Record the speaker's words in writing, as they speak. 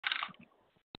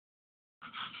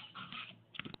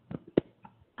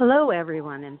Hello,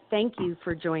 everyone, and thank you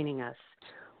for joining us.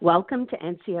 Welcome to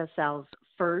NCSL's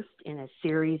first in a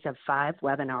series of 5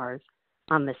 webinars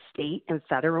on the state and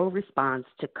federal response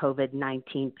to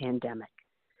COVID-19 pandemic.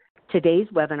 Today's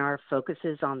webinar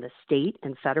focuses on the state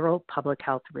and federal public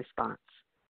health response.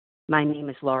 My name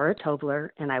is Laura Tobler,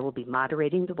 and I will be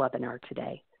moderating the webinar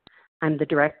today. I'm the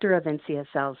director of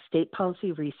NCSL's State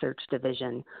Policy Research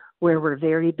Division, where we're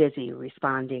very busy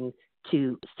responding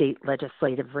to state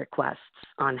legislative requests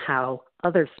on how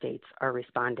other states are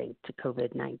responding to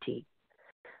COVID-19.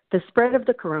 The spread of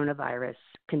the coronavirus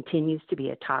continues to be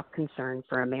a top concern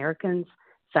for Americans,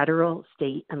 federal,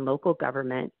 state, and local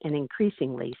government, and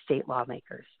increasingly state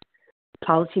lawmakers.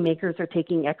 Policymakers are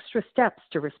taking extra steps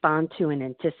to respond to and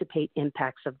anticipate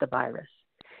impacts of the virus.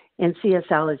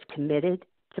 NCSL is committed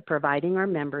to providing our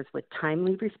members with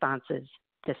timely responses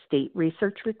to state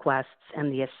research requests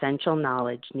and the essential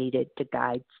knowledge needed to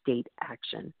guide state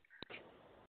action.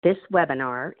 This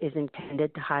webinar is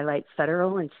intended to highlight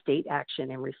federal and state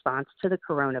action in response to the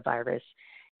coronavirus,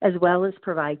 as well as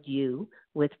provide you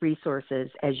with resources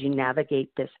as you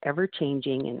navigate this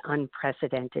ever-changing and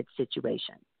unprecedented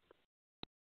situation.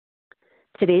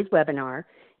 Today's webinar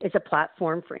is a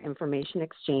platform for information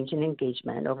exchange and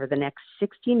engagement. Over the next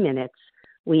 60 minutes,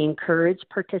 we encourage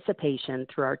participation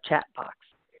through our chat box.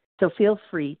 So feel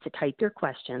free to type your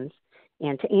questions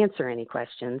and to answer any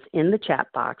questions in the chat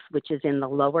box, which is in the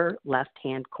lower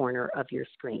left-hand corner of your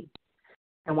screen.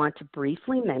 I want to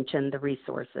briefly mention the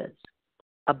resources.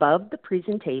 Above the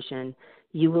presentation,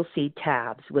 you will see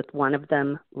tabs with one of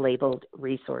them labeled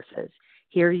Resources.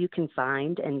 Here you can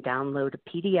find and download a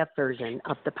PDF version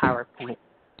of the PowerPoint.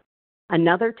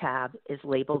 Another tab is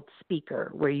labeled Speaker,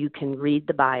 where you can read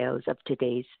the bios of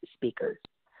today's speakers.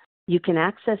 You can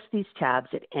access these tabs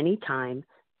at any time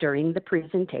during the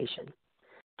presentation.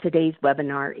 Today's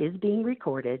webinar is being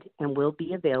recorded and will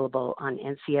be available on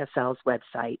NCSL's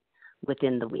website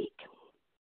within the week.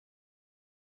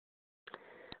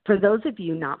 For those of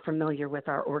you not familiar with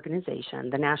our organization,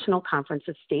 the National Conference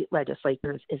of State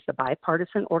Legislators is the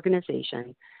bipartisan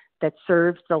organization that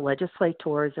serves the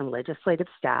legislators and legislative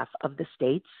staff of the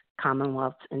states,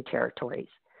 commonwealths, and territories.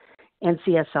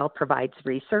 NCSL provides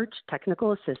research,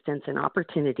 technical assistance, and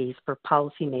opportunities for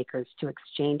policymakers to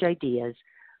exchange ideas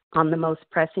on the most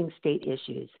pressing state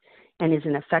issues, and is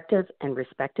an effective and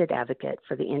respected advocate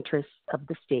for the interests of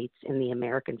the states in the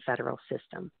American federal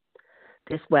system.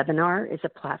 This webinar is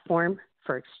a platform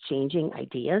for exchanging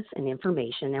ideas and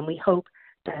information, and we hope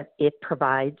that it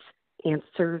provides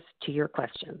answers to your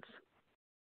questions.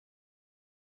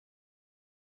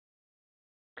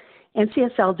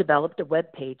 NCSL developed a web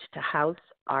page to house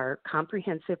our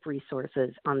comprehensive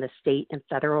resources on the state and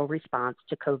federal response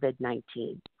to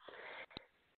COVID-19.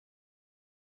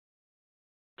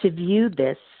 To view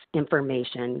this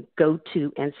information, go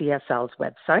to NCSL's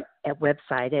website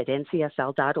at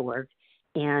ncsl.org,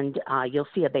 and you'll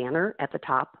see a banner at the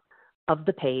top of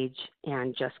the page,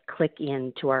 and just click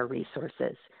into our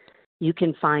resources. You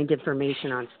can find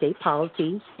information on state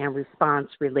policies and response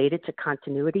related to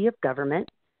continuity of government,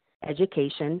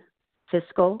 education,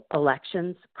 fiscal,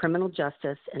 elections, criminal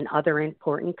justice, and other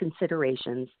important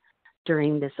considerations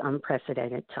during this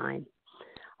unprecedented time.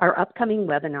 Our upcoming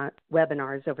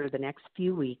webinars over the next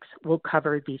few weeks will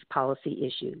cover these policy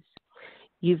issues.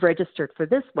 You've registered for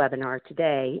this webinar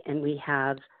today, and we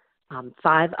have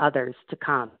 5 others to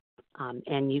come.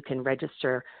 And you can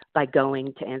register by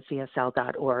going to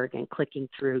ncsl.org and clicking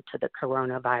through to the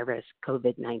coronavirus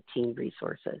COVID-19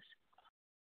 resources.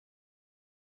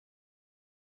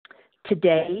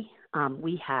 Today,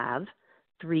 we have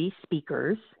 3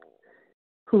 speakers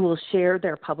who will share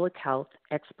their public health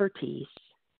expertise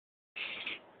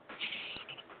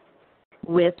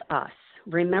with us.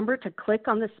 Remember to click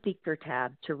on the speaker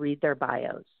tab to read their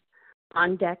bios.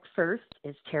 On deck first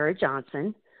is Tara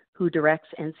Johnson, who directs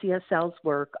NCSL's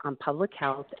work on public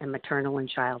health and maternal and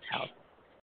child health.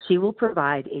 She will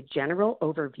provide a general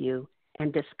overview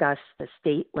and discuss the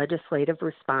state legislative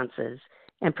responses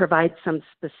and provide some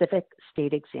specific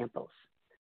state examples.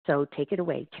 So take it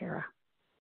away, Tara.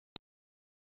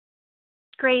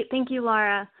 Great, thank you,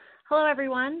 Laura. Hello,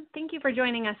 everyone. Thank you for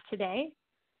joining us today.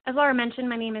 As Laura mentioned,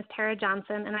 my name is Tara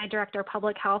Johnson, and I direct our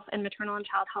public health and maternal and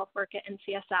child health work at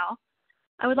NCSL.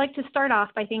 I would like to start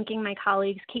off by thanking my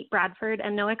colleagues Kate Bradford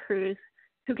and Noah Cruz,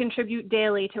 who contribute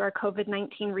daily to our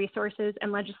COVID-19 resources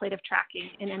and legislative tracking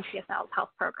in NCSL's health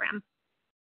program.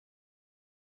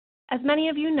 As many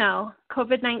of you know,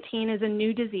 COVID-19 is a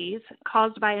new disease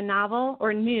caused by a novel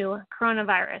or new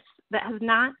coronavirus that has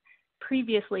not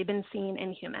previously been seen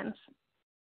in humans.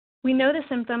 We know the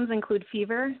symptoms include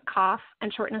fever, cough,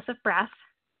 and shortness of breath,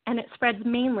 and it spreads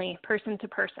mainly person to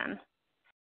person.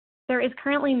 There is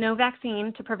currently no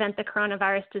vaccine to prevent the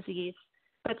coronavirus disease,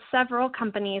 but several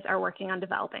companies are working on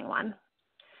developing one.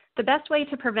 The best way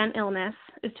to prevent illness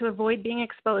is to avoid being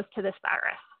exposed to this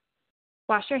virus.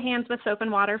 Wash your hands with soap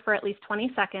and water for at least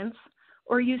 20 seconds,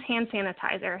 or use hand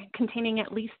sanitizer containing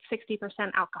at least 60%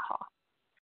 alcohol.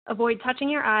 Avoid touching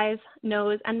your eyes,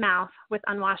 nose, and mouth with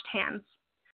unwashed hands.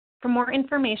 For more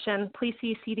information, please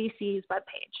see CDC's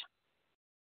webpage.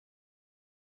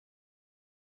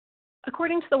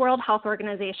 According to the World Health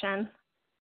Organization,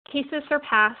 cases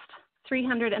surpassed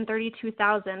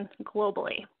 332,000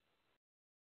 globally.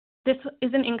 This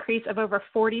is an increase of over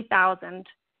 40,000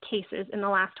 cases in the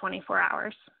last 24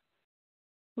 hours.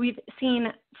 We've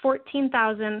seen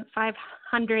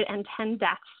 14,510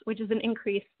 deaths, which is an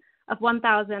increase of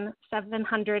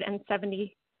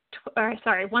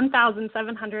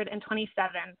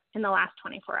 1,727 in the last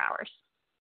 24 hours.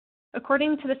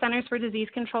 According to the Centers for Disease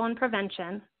Control and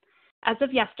Prevention, as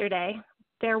of yesterday,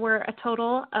 there were a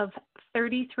total of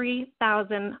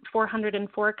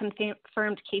 33,404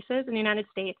 confirmed cases in the United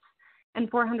States, and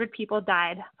 400 people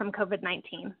died from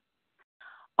COVID-19.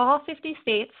 All 50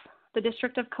 states, the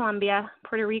District of Columbia,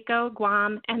 Puerto Rico,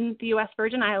 Guam, and the U.S.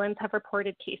 Virgin Islands have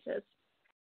reported cases.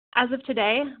 As of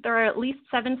today, there are at least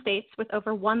 7 states with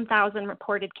over 1,000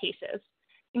 reported cases,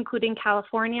 including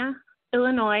California,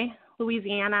 Illinois,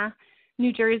 Louisiana,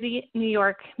 New Jersey, New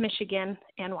York, Michigan,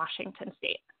 and Washington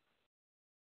State.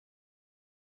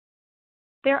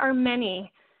 There are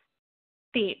many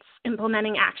states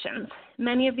implementing actions.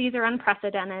 Many of these are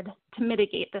unprecedented to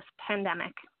mitigate this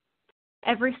pandemic.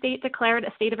 Every state declared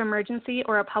a state of emergency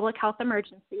or a public health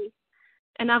emergency,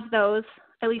 and of those,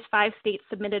 at least 5 states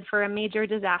submitted for a major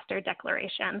disaster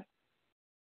declaration.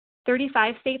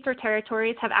 35 states or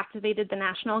territories have activated the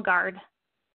National Guard.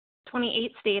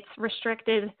 28 states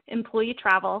restricted employee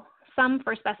travel, some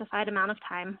for a specified amount of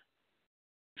time.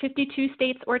 52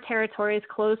 states or territories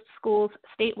closed schools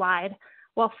statewide,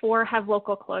 while 4 have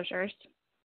local closures.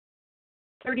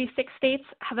 36 states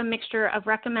have a mixture of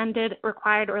recommended,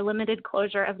 required, or limited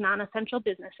closure of non-essential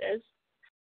businesses.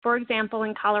 For example,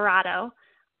 in Colorado,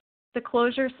 the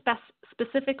closure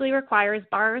specifically requires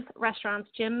bars, restaurants,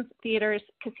 gyms, theaters,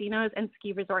 casinos, and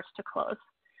ski resorts to close.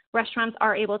 Restaurants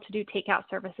are able to do takeout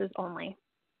services only.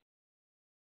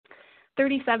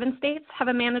 37 states have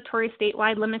a mandatory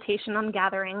statewide limitation on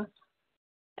gatherings.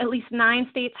 At least 9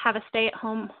 states have a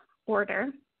stay-at-home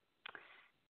order.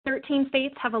 13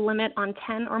 states have a limit on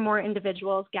 10 or more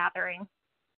individuals gathering.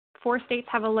 4 states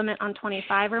have a limit on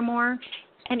 25 or more,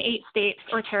 and 8 states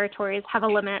or territories have a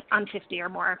limit on 50 or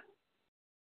more.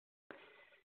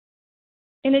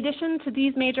 In addition to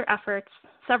these major efforts,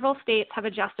 several states have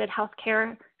adjusted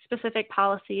healthcare-specific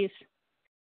policies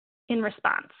in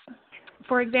response.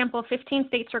 For example, 15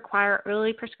 states require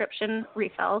early prescription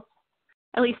refills.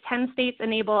 At least 10 states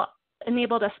enabled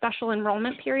a special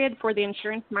enrollment period for the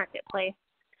insurance marketplace,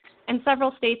 and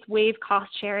several states waive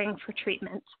cost sharing for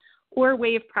treatment or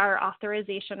waive prior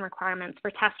authorization requirements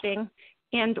for testing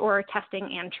and/or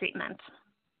testing and treatment.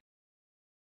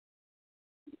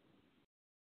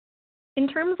 In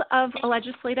terms of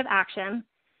legislative action,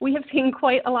 we have seen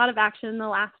quite a lot of action in the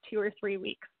last 2 or 3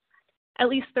 weeks. At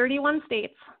least 31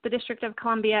 states, the District of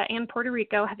Columbia, and Puerto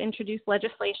Rico have introduced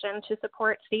legislation to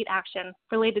support state action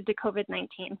related to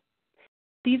COVID-19.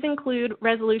 These include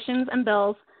resolutions and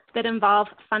bills that involve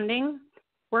funding,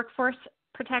 workforce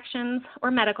protections or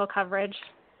medical coverage,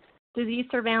 disease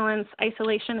surveillance,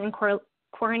 isolation, and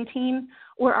quarantine,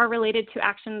 or are related to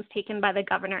actions taken by the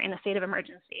governor in a state of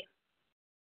emergency.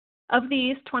 Of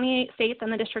these, 28 states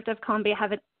and the District of Columbia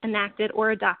have enacted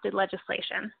or adopted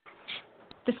legislation.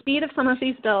 The speed of some of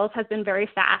these bills has been very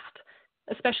fast,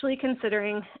 especially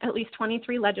considering at least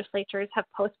 23 legislatures have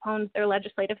postponed their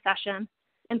legislative session,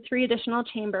 and 3 additional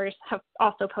chambers have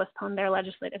also postponed their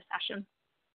legislative session.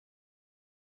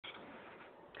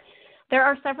 There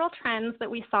are several trends that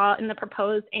we saw in the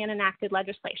proposed and enacted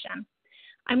legislation.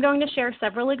 I'm going to share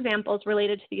several examples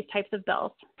related to these types of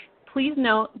bills. Please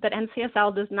note that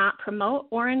NCSL does not promote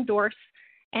or endorse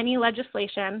any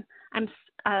legislation. I'm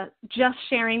just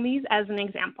sharing these as an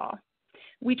example.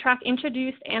 We track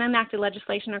introduced and enacted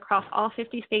legislation across all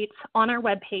 50 states on our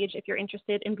webpage if you're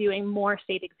interested in viewing more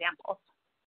state examples.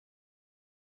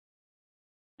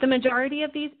 The majority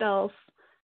of these bills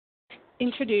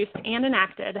introduced and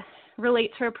enacted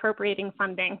relate to appropriating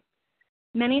funding.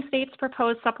 Many states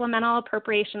propose supplemental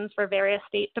appropriations for various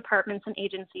state departments and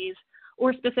agencies,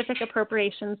 or specific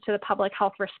appropriations to the public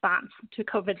health response to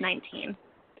COVID-19.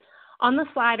 On the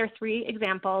slide are 3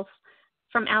 examples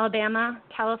from Alabama,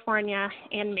 California,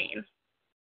 and Maine.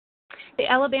 The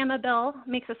Alabama bill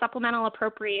makes a supplemental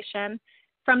appropriation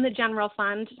from the general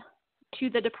fund to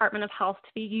the Department of Health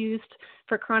to be used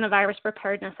for coronavirus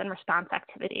preparedness and response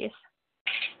activities.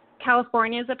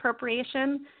 California's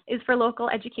appropriation is for local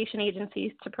education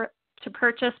agencies to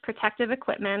purchase protective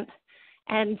equipment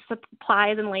and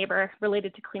supplies and labor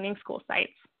related to cleaning school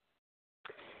sites.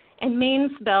 And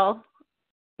Maine's bill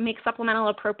makes supplemental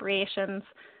appropriations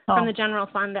from the general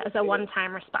fund as a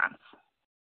one-time response.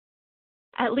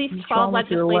 At least 12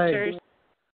 legislatures.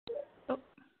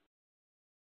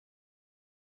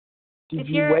 Did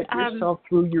you wet yourself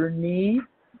through your knee?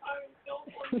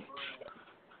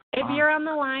 If you're on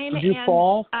the line Did you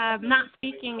fall? Not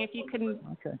speaking, if you can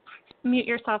mute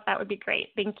yourself, that would be great.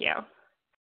 Thank you.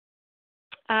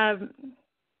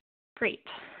 Great.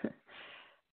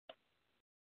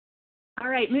 All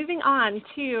right, moving on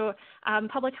to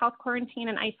public health quarantine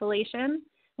and isolation,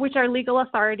 which are legal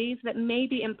authorities that may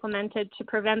be implemented to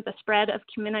prevent the spread of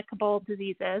communicable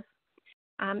diseases.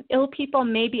 Ill people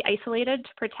may be isolated to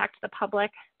protect the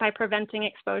public by preventing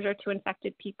exposure to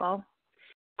infected people.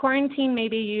 Quarantine may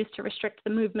be used to restrict the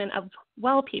movement of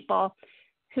well people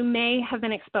who may have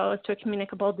been exposed to a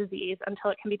communicable disease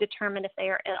until it can be determined if they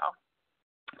are ill.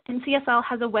 NCSL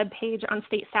has a web page on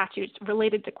state statutes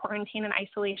related to quarantine and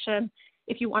isolation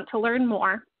if you want to learn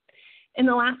more. In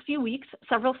the last few weeks,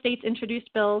 several states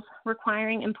introduced bills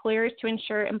requiring employers to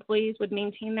ensure employees would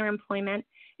maintain their employment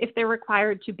if they're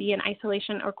required to be in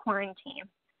isolation or quarantine,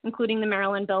 including the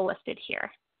Maryland bill listed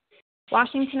here.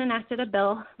 Washington enacted a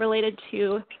bill related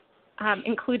to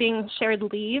including shared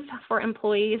leave for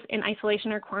employees in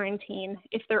isolation or quarantine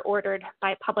if they're ordered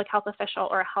by a public health official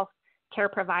or a health care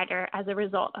provider as a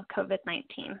result of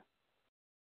COVID-19.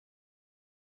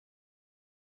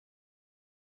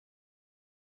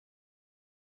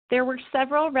 There were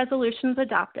several resolutions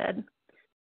adopted.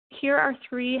 Here are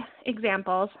 3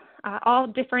 examples, all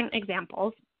different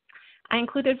examples. I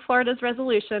included Florida's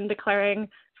resolution declaring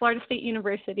Florida State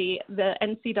University the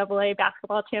NCAA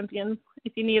basketball champions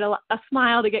if you need a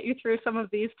smile to get you through some of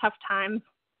these tough times.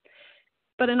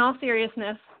 But in all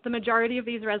seriousness, the majority of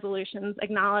these resolutions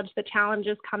acknowledge the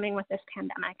challenges coming with this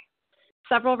pandemic.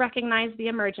 Several recognize the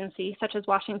emergency, such as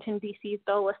Washington, D.C.'s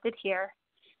bill listed here,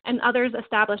 and others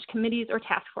establish committees or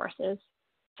task forces,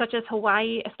 such as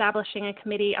Hawaii establishing a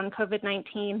committee on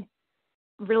COVID-19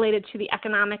 related to the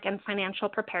economic and financial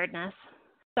preparedness.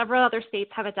 Several other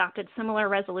states have adopted similar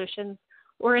resolutions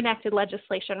or enacted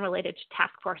legislation related to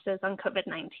task forces on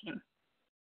COVID-19.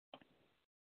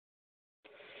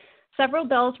 Several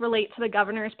bills relate to the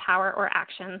governor's power or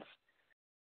actions.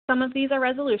 Some of these are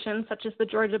resolutions, such as the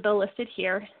Georgia bill listed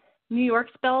here. New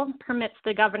York's bill permits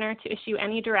the governor to issue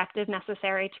any directive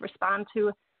necessary to respond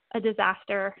to a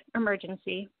disaster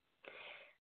emergency.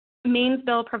 Maine's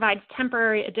bill provides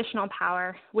temporary additional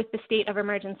power with the state of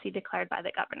emergency declared by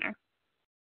the governor.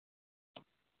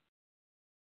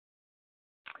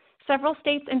 Several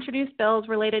states introduced bills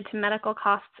related to medical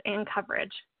costs and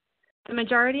coverage. The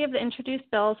majority of the introduced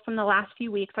bills from the last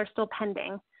few weeks are still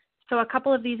pending, so a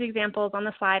couple of these examples on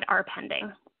the slide are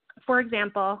pending. For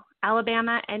example,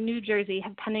 Alabama and New Jersey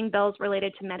have pending bills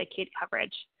related to Medicaid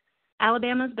coverage.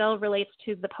 Alabama's bill relates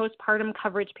to the postpartum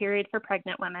coverage period for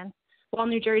pregnant women, while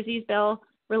New Jersey's bill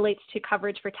relates to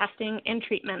coverage for testing and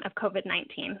treatment of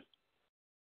COVID-19.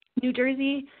 New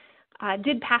Jersey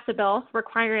did pass a bill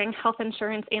requiring health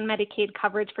insurance and Medicaid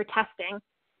coverage for testing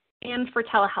and for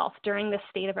telehealth during this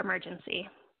state of emergency.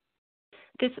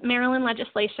 This Maryland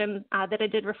legislation that I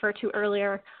did refer to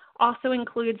earlier also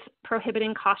includes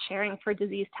prohibiting cost sharing for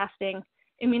disease testing,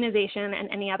 immunization, and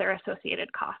any other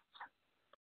associated costs.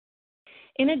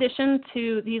 In addition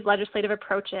to these legislative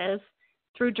approaches,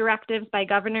 through directives by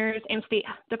governors and state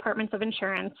departments of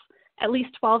insurance, at least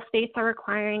 12 states are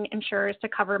requiring insurers to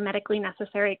cover medically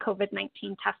necessary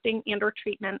COVID-19 testing and or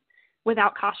treatment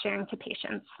without cost sharing to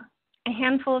patients. A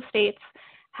handful of states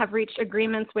have reached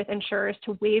agreements with insurers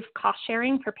to waive cost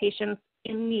sharing for patients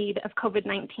in need of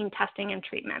COVID-19 testing and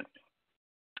treatment.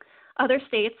 Other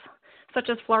states, such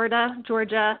as Florida,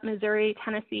 Georgia, Missouri,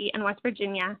 Tennessee, and West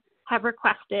Virginia, have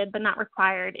requested but not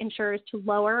required insurers to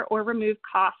lower or remove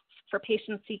costs for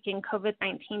patients seeking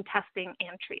COVID-19 testing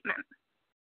and treatment.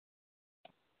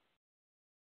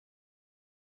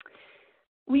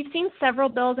 We've seen several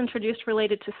bills introduced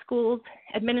related to schools,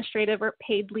 administrative or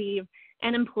paid leave,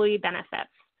 and employee benefits.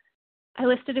 I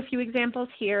listed a few examples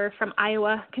here from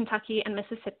Iowa, Kentucky, and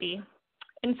Mississippi.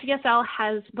 NCSL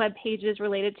has web pages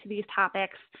related to these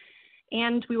topics,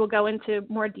 and we will go into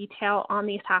more detail on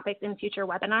these topics in future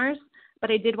webinars,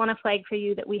 but I did want to flag for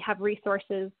you that we have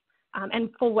resources and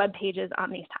full web pages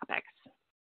on these topics.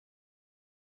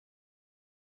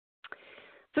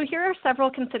 So here are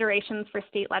several considerations for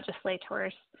state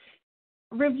legislators.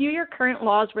 Review your current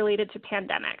laws related to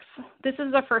pandemics. This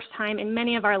is the first time in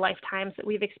many of our lifetimes that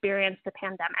we've experienced a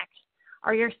pandemic.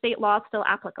 Are your state laws still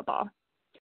applicable?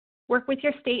 Work with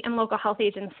your state and local health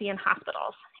agency and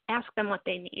hospitals. Ask them what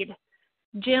they need.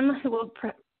 Jim, who will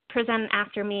present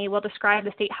after me, will describe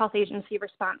the state health agency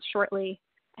response shortly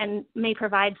and may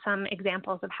provide some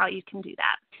examples of how you can do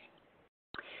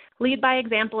that. Lead by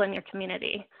example in your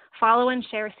community. Follow and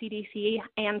share CDC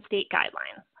and state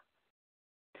guidelines.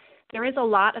 There is a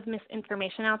lot of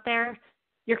misinformation out there.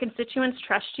 Your constituents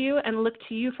trust you and look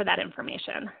to you for that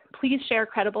information. Please share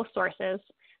credible sources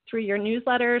through your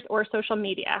newsletters or social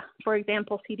media, for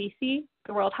example, CDC,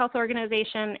 the World Health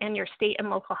Organization, and your state and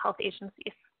local health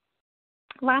agencies.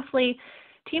 Lastly,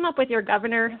 team up with your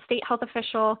governor, state health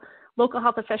official, local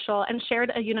health official, and share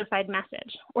a unified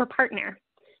message, or partner.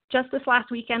 Just this last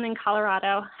weekend in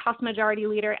Colorado, House Majority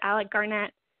Leader Alec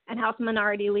Garnett and House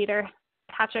Minority Leader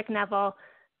Patrick Neville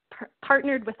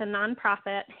partnered with a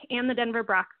nonprofit and the Denver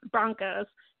Broncos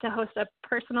to host a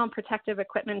personal protective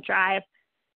equipment drive,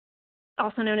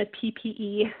 also known as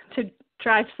PPE, to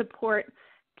drive support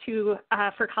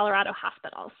for Colorado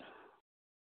hospitals.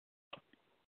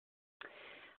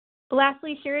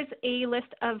 Lastly, here's a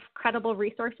list of credible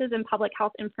resources and public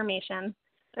health information.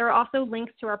 There are also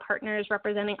links to our partners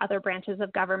representing other branches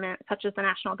of government, such as the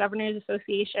National Governors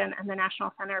Association and the National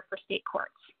Center for State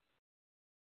Courts.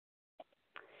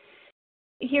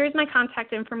 Here's my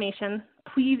contact information.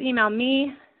 Please email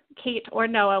me, Kate, or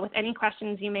Noah with any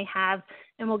questions you may have,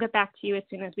 and we'll get back to you as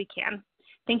soon as we can.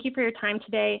 Thank you for your time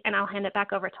today, and I'll hand it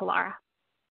back over to Laura.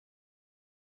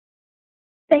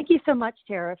 Thank you so much,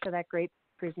 Tara, for that great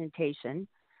presentation.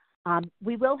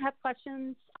 We will have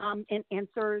questions and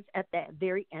answers at the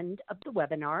very end of the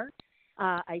webinar.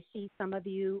 I see some of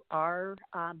you are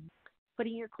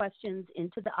putting your questions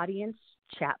into the audience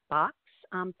chat box.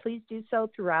 Please do so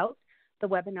throughout the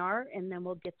webinar, and then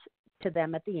we'll get to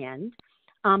them at the end.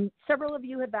 Several of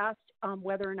you have asked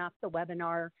whether or not the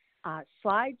webinar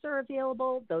slides are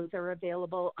available. Those are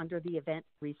available under the Event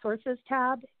Resources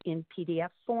tab in PDF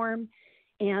form.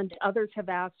 And others have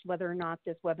asked whether or not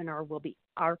this webinar will be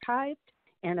archived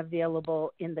and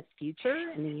available in the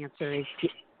future. And the answer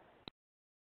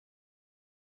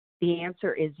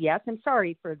is yes. I'm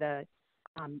sorry for the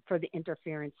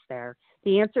interference there.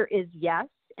 The answer is yes,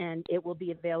 and it will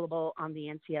be available on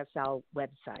the NCSL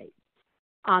website.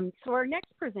 So our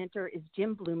next presenter is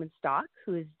Jim Blumenstock,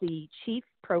 who is the Chief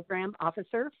Program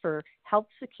Officer for Health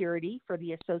Security for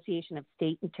the Association of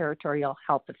State and Territorial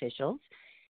Health Officials.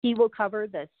 He will cover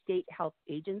the state health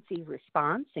agency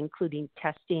response, including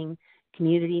testing,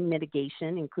 community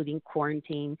mitigation, including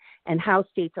quarantine, and how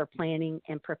states are planning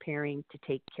and preparing to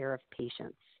take care of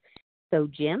patients. So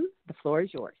Jim, the floor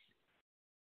is yours.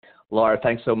 Laura,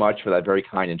 thanks so much for that very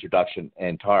kind introduction.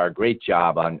 And Tara, great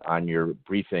job on your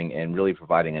briefing and really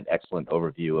providing an excellent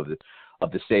overview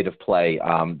of the state of play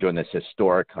during this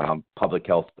historic public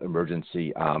health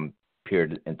emergency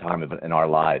period in time in our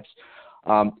lives.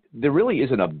 There really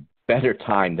isn't a better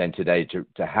time than today to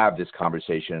have this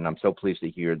conversation, and I'm so pleased to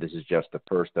hear this is just the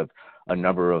first of a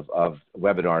number of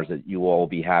webinars that you all will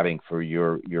be having for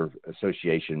your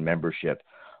association membership.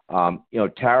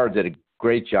 Tara did a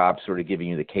great job sort of giving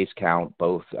you the case count,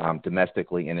 both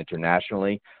domestically and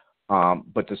internationally,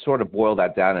 but to sort of boil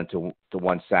that down into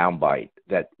one soundbite,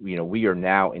 that we are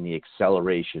now in the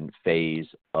acceleration phase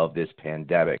of this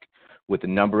pandemic, with the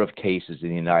number of cases in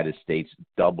the United States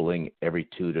doubling every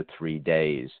 2 to 3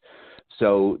 days.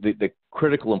 So the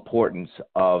critical importance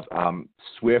of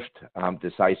swift,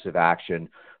 decisive action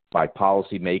by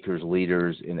policymakers,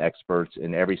 leaders, and experts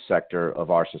in every sector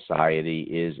of our society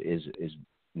is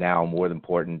now more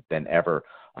important than ever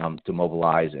to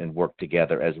mobilize and work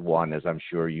together as one, as I'm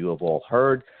sure you have all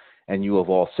heard and you have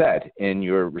all said in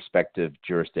your respective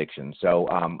jurisdictions. So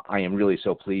I am really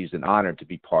so pleased and honored to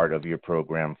be part of your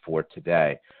program for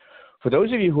today. For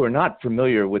those of you who are not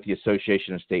familiar with the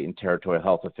Association of State and Territorial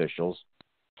Health Officials,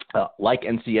 like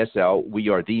NCSL, we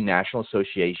are the national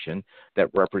association that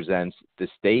represents the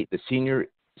senior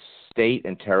state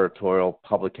and territorial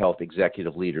public health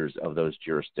executive leaders of those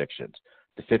jurisdictions,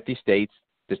 the 50 states,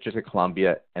 District of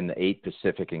Columbia, and the 8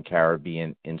 Pacific and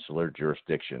Caribbean insular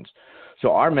jurisdictions.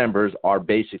 So our members are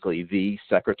basically the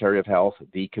Secretary of Health,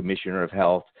 the Commissioner of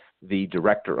Health, the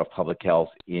Director of Public Health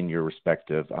in your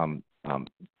respective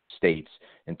states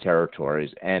and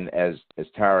territories. And as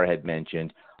Tara had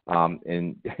mentioned,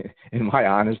 in my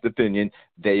honest opinion,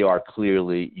 they are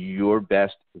clearly your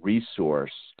best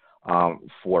resource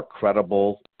for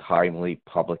credible, timely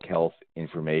public health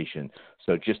information.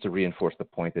 So just to reinforce the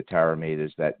point that Tara made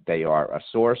is that they are a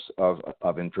source of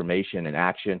information and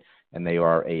action, and they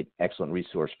are an excellent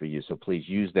resource for you. So please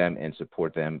use them and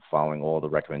support them following all the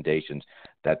recommendations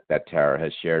that Tara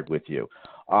has shared with you.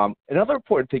 Another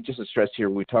important thing just to stress here,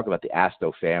 when we talk about the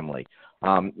ASTO family,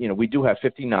 we do have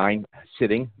 59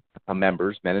 sitting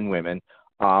members, men and women,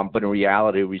 but in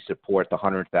reality, we support the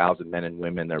 100,000 men and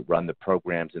women that run the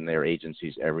programs in their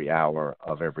agencies every hour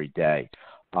of every day.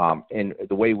 And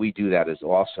the way we do that is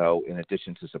also, in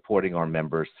addition to supporting our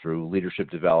members through leadership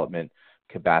development,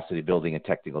 capacity building, and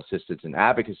technical assistance and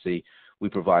advocacy, we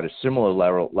provide a similar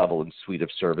level and suite of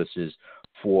services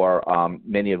for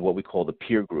many of what we call the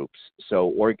peer groups.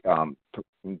 So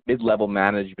mid-level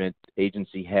management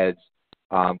agency heads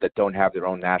that don't have their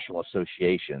own national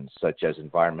associations, such as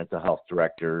environmental health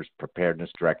directors, preparedness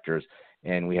directors,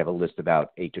 and we have a list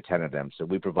about 8 to 10 of them. So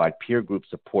we provide peer group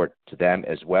support to them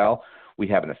as well. We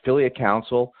have an affiliate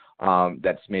council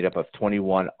that's made up of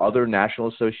 21 other national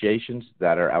associations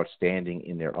that are outstanding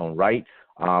in their own right,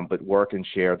 but work and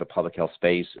share the public health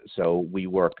space. So we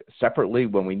work separately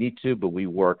when we need to, but we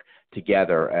work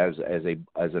together as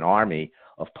an army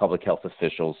of public health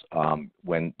officials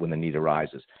when the need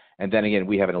arises. And then again,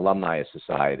 we have an alumni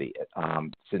society.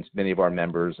 Since many of our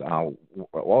members, all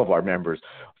of our members,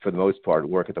 for the most part,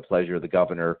 work at the pleasure of the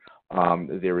governor,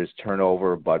 there is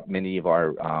turnover, but many of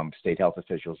our state health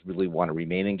officials really want to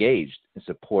remain engaged and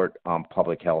support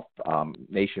public health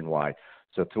nationwide.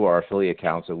 So through our affiliate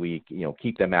council, we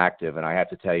keep them active. And I have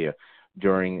to tell you,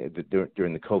 during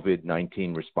the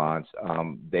COVID-19 response,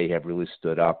 they have really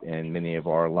stood up, and many of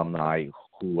our alumni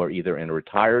who are either in a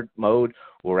retired mode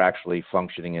or actually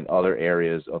functioning in other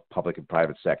areas of public and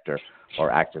private sector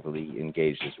are actively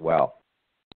engaged as well.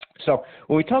 So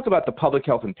when we talk about the public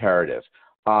health imperative,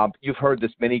 you've heard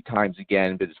this many times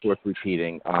again, but it's worth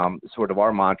repeating. Sort of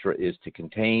our mantra is to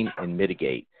contain and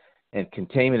mitigate. And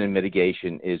containment and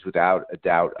mitigation is without a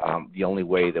doubt the only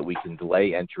way that we can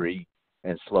delay entry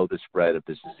and slow the spread of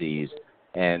this disease,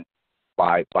 and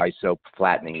by so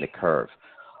flattening the curve.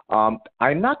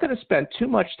 I'm not going to spend too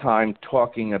much time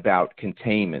talking about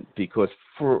containment because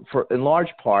for in large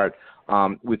part,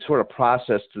 we've sort of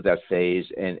processed through that phase,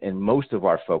 and most of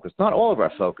our focus, not all of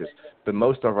our focus, but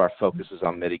most of our focus is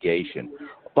on mitigation.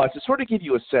 But to sort of give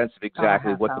you a sense of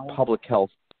exactly what the public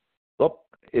health,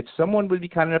 if someone would be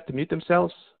kind enough to mute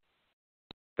themselves.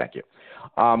 Thank you.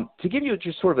 To give you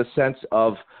just sort of a sense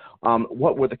of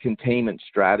what were the containment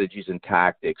strategies and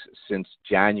tactics since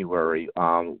January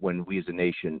when we as a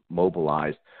nation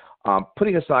mobilized,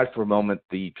 putting aside for a moment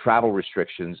the travel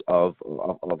restrictions of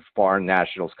foreign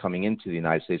nationals coming into the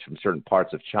United States from certain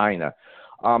parts of China,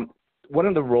 one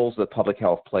of the roles that public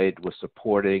health played was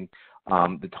supporting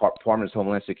the Department of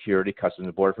Homeland Security, Customs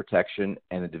and Border Protection,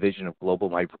 and the Division of Global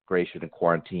Migration and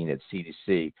Quarantine at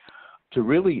CDC to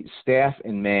really staff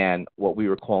and man what we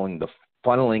were calling the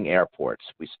funneling airports.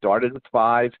 We started with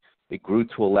 5, it grew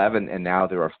to 11, and now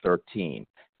there are 13.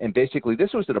 And basically,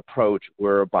 this was an approach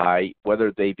whereby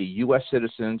whether they be U.S.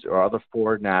 citizens or other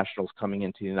foreign nationals coming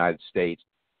into the United States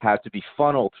had to be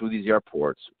funneled through these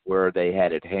airports where they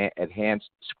had enhanced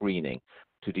screening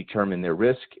to determine their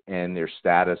risk and their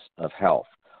status of health.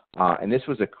 And this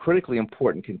was a critically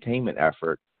important containment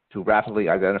effort to rapidly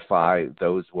identify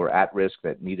those who were at risk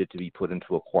that needed to be put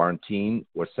into a quarantine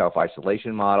or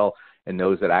self-isolation model, and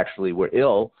those that actually were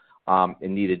ill and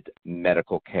needed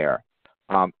medical care.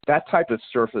 That type of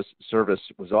service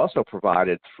was also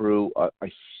provided through a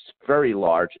very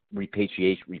large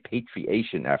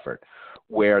repatriation effort,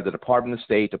 where the Department of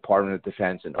State, Department of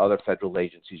Defense, and other federal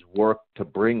agencies worked to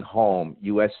bring home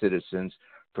U.S. citizens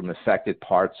from affected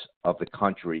parts of the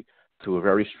country through a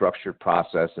very structured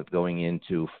process of going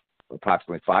into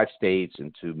approximately 5 states,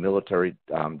 into military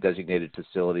designated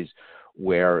facilities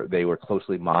where they were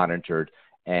closely monitored.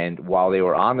 And while they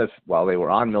were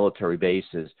on military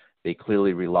bases, they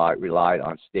clearly relied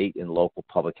on state and local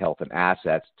public health and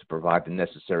assets to provide the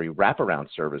necessary wraparound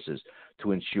services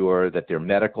to ensure that their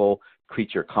medical,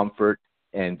 creature comfort,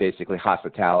 and basically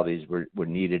hospitalities were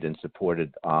needed and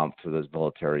supported for those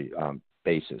military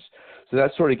bases. So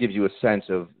that sort of gives you a sense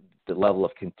of the level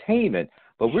of containment.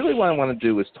 But really what I want to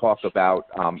do is talk about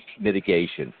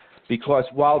mitigation. Because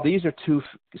while these are 2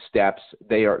 steps,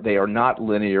 they are not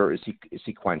linear or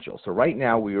sequential. So right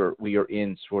now we are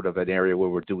in sort of an area where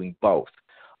we're doing both,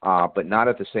 but not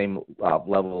at the same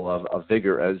level of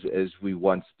vigor as we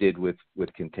once did with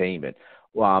containment.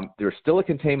 There's still a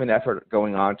containment effort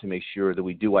going on to make sure that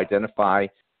we do identify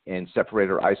and separate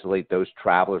or isolate those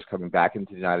travelers coming back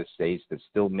into the United States that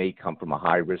still may come from a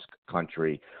high-risk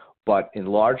country, but in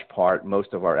large part,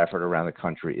 most of our effort around the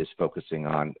country is focusing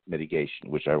on mitigation,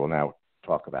 which I will now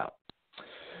talk about.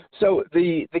 So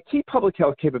the key public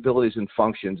health capabilities and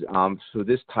functions for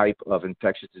this type of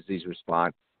infectious disease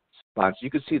response, you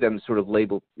can see them sort of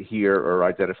labeled here or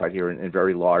identified here in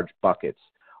very large buckets.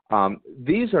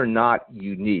 These are not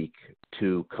unique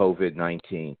to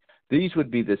COVID-19. These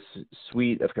would be the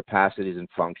suite of capacities and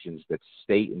functions that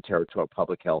state and territorial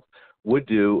public health would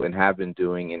do and have been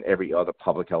doing in every other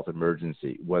public health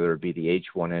emergency, whether it be the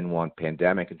H1N1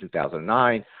 pandemic in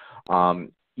 2009,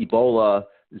 Ebola,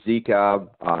 Zika,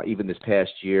 even this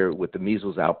past year with the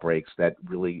measles outbreaks that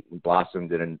really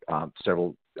blossomed in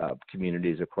several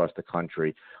communities across the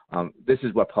country. This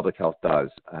is what public health does,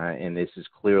 and this is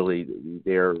clearly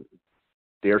their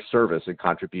service and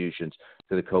contributions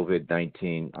to the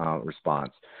COVID-19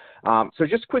 response. So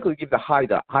just quickly give the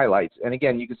highlights. And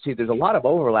again, you can see there's a lot of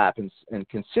overlap and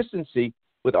consistency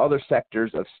with other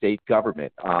sectors of state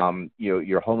government.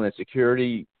 Your Homeland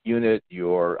Security unit,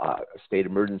 your state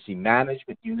emergency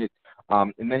management unit,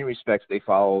 in many respects, they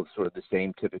follow sort of the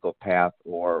same typical path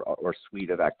or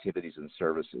suite of activities and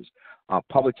services.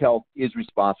 Public health is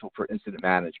responsible for incident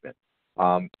management.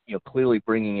 Clearly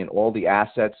bringing in all the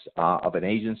assets of an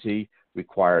agency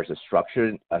requires a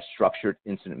structured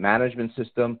incident management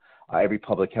system. Every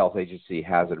public health agency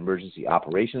has an emergency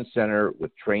operations center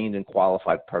with trained and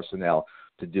qualified personnel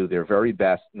to do their very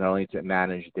best, not only to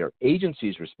manage their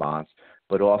agency's response,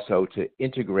 but also to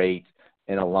integrate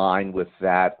and align with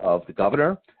that of the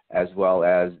governor, as well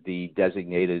as the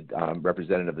designated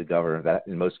representative of the governor. That,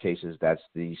 in most cases, that's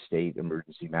the state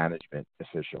emergency management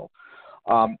official.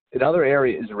 Another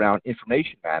area is around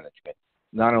information management.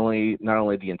 Not only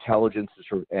the intelligence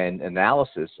and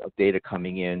analysis of data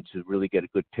coming in to really get a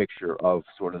good picture of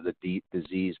sort of the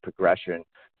disease progression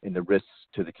and the risks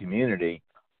to the community,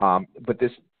 but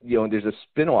this, there's a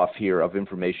spin-off here of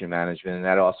information management, and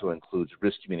that also includes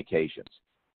risk communications.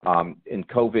 In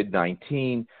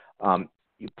COVID-19,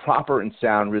 proper and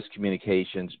sound risk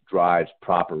communications drives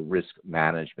proper risk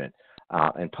management.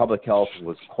 And public health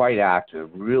was quite active,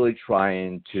 really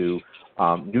trying to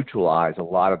neutralize a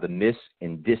lot of the mis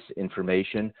and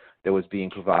disinformation that was being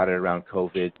provided around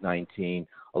COVID-19,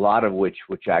 a lot of which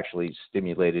actually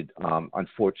stimulated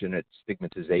unfortunate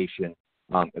stigmatization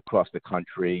across the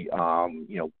country,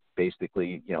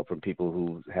 basically, from people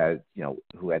who had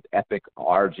ethnic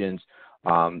origins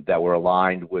that were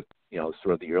aligned with,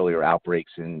 sort of the earlier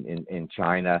outbreaks in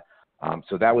China.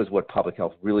 So that was what public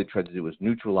health really tried to do, was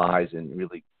neutralize and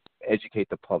really educate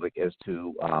the public as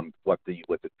to what the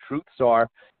truths are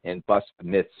and bust the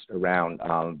myths around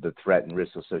the threat and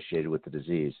risks associated with the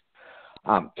disease.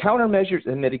 Countermeasures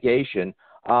and mitigation,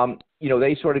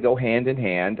 they sort of go hand in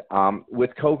hand. With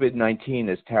COVID-19,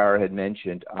 as Tara had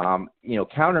mentioned,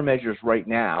 countermeasures right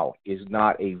now is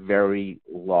not a very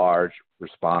large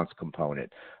response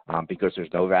component because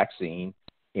there's no vaccine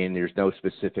and there's no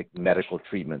specific medical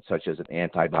treatment such as an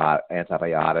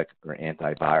antibiotic or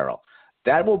antiviral.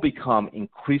 That will become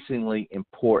increasingly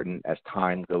important as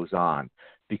time goes on,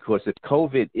 because if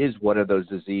COVID is one of those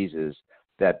diseases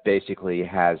that basically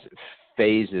has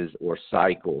phases or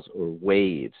cycles or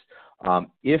waves,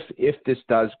 if this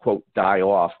does, quote, die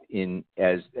off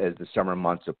as the summer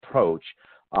months approach,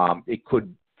 it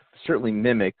could certainly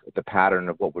mimic the pattern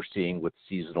of what we're seeing with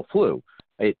seasonal flu,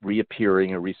 it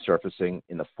reappearing or resurfacing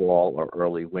in the fall or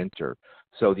early winter.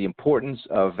 So the importance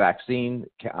of vaccine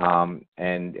and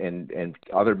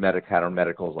other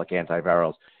counter-medicals like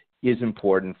antivirals is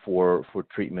important for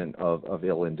treatment of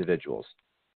ill individuals.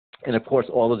 And of course,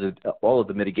 all of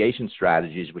the mitigation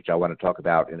strategies, which I want to talk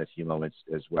about in a few moments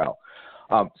as well.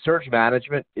 Surge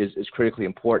management is critically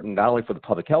important, not only for the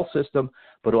public health system,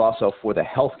 but also for the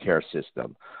healthcare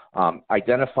system.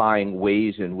 Identifying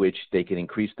ways in which they can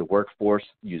increase the workforce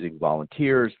using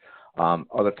volunteers,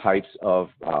 other types of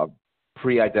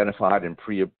pre-identified and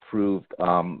pre-approved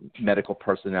medical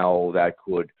personnel that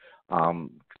could,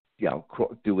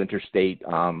 do interstate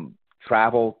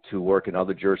travel to work in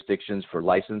other jurisdictions for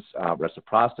license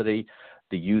reciprocity.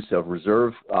 The use of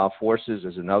reserve forces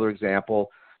is another example.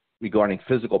 Regarding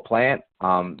physical plant,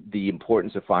 the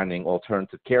importance of finding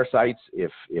alternative care sites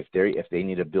if they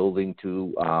need a building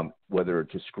to whether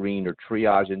to screen or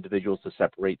triage individuals to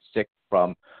separate sick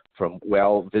from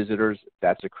well visitors,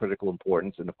 that's a critical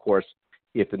importance. And of course,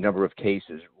 if the number of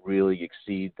cases really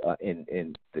exceed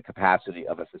in the capacity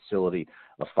of a facility,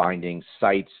 of finding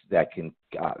sites that can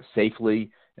safely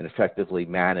and effectively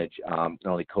manage not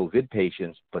only COVID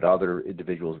patients, but other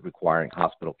individuals requiring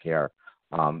hospital care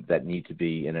that need to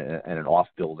be in an off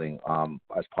building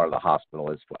as part of the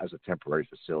hospital as a temporary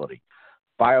facility.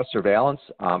 Biosurveillance,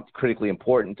 critically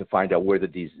important to find out where the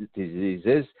disease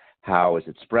is, how is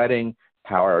it spreading,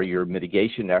 how are your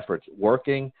mitigation efforts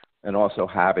working, and also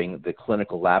having the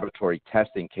clinical laboratory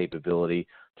testing capability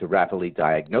to rapidly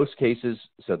diagnose cases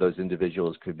so those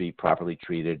individuals could be properly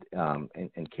treated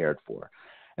and cared for.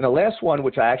 And the last one,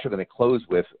 which I actually going to close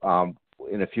with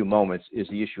in a few moments, is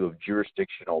the issue of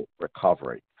jurisdictional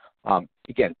recovery.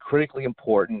 Again, critically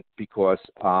important because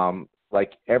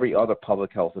like every other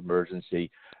public health emergency,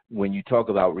 when you talk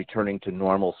about returning to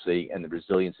normalcy and the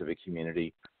resilience of a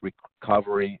community,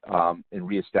 recovery and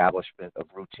reestablishment of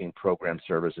routine program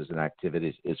services and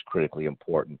activities is critically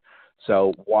important.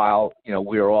 So while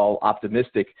we're all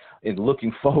optimistic in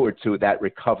looking forward to that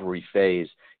recovery phase,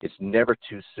 it's never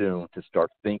too soon to start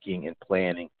thinking and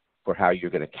planning for how you're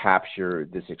going to capture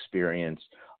this experience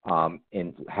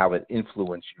and how it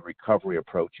influences your recovery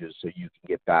approaches so you can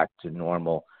get back to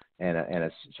normal and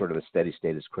a sort of a steady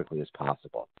state as quickly as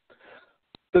possible.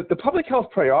 The public health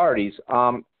priorities,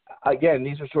 again,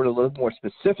 these are sort of a little more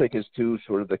specific as to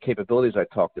sort of the capabilities I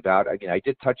talked about. Again, I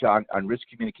did touch on risk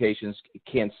communications.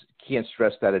 Can't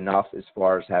stress that enough as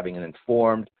far as having an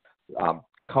informed,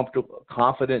 comfortable,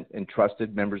 confident, and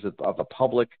trusted members of the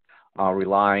public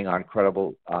relying on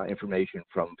credible information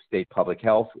from state public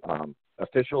health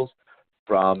officials,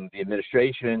 from the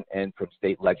administration, and from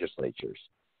state legislatures.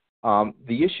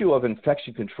 The issue of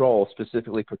infection control,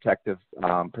 specifically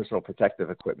personal protective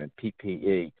equipment,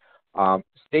 PPE,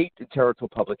 state and territorial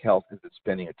public health has been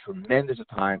spending a tremendous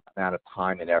amount of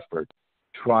time and effort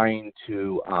trying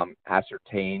to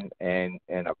ascertain and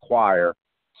acquire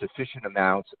sufficient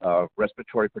amounts of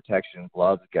respiratory protection,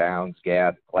 gloves, gowns,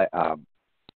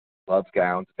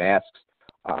 masks,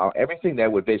 everything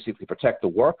that would basically protect the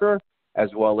worker as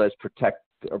well as protect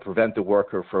or prevent the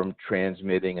worker from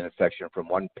transmitting an infection from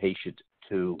one patient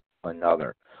to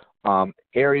another.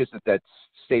 Areas that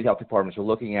state health departments are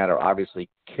looking at are obviously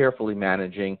carefully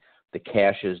managing the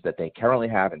caches that they currently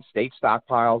have in state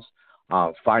stockpiles,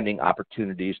 finding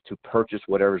opportunities to purchase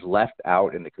whatever's left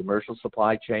out in the commercial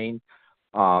supply chain,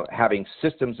 having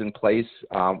systems in place,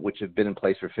 which have been in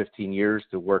place for 15 years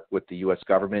to work with the U.S.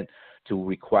 government to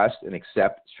request and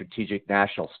accept strategic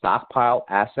national stockpile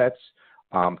assets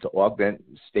to augment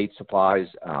state supplies,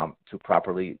 to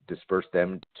properly disperse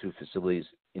them to facilities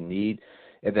in need.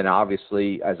 And then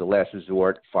obviously, as a last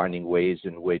resort, finding ways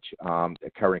in which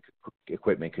current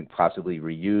equipment can possibly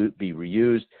be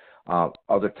reused,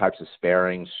 other types of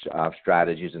sparing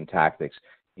strategies and tactics,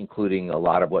 including a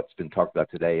lot of what's been talked about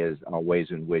today is ways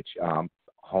in which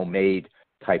homemade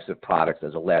types of products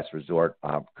as a last resort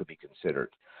could be considered.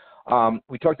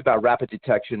 We talked about rapid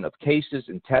detection of cases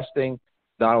and testing,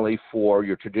 not only for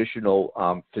your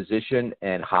traditional physician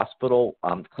and hospital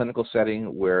clinical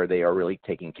setting where they are really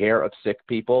taking care of sick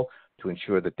people to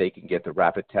ensure that they can get the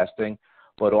rapid testing,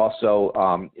 but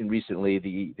also in recently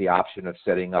the option of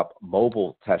setting up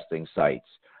mobile testing sites.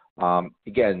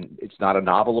 Again, it's not a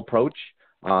novel approach.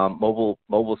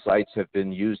 Mobile sites have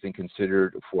been used and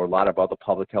considered for a lot of other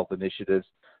public health initiatives,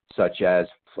 such as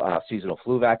seasonal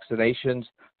flu vaccinations,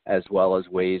 as well as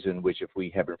ways in which, if we,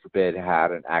 heaven forbid,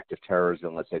 had an act of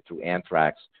terrorism, let's say through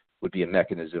anthrax, would be a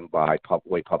mechanism by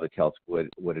way public health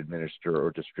would administer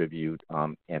or distribute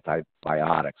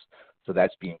antibiotics. So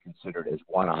that's being considered as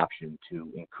one option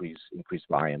to increase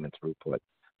volume and throughput.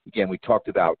 Again, we talked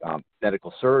about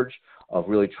medical surge, of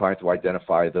really trying to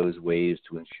identify those ways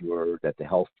to ensure that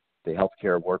the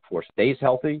healthcare workforce stays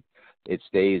healthy, it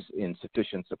stays in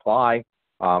sufficient supply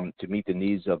to meet the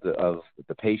needs of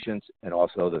the patients, and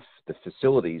also the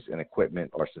facilities and equipment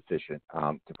are sufficient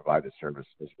to provide the service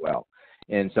as well.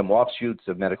 And some offshoots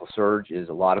of medical surge is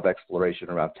a lot of exploration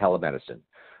around telemedicine,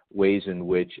 ways in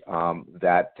which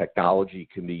that technology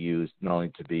can be used not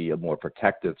only to be a more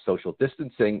protective social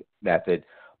distancing method,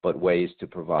 but ways to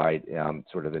provide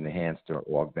sort of enhanced or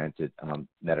augmented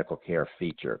medical care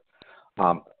feature.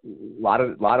 Lot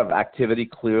of activity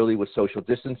clearly with social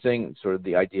distancing, sort of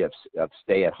the idea of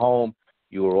stay at home.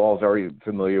 You are all very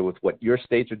familiar with what your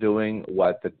states are doing,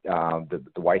 what the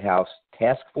White House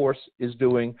task force is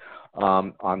doing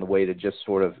on the way to just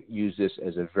sort of use this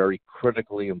as a very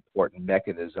critically important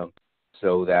mechanism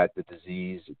so that the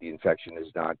disease, the infection is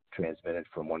not transmitted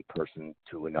from one person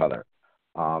to another.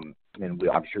 And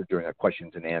I'm sure during our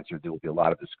questions and answers, there will be a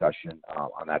lot of discussion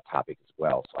on that topic as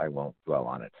well, so I won't dwell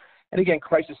on it. And again,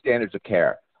 crisis standards of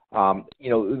care.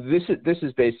 This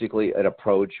is basically an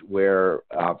approach where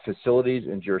facilities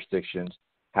and jurisdictions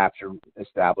have to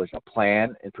establish a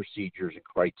plan and procedures and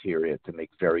criteria to make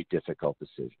very difficult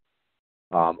decisions.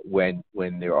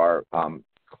 When there are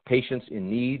patients in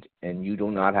need and you do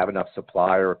not have enough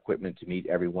supply or equipment to meet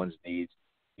everyone's needs,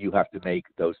 you have to make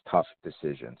those tough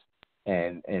decisions.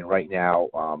 And right now,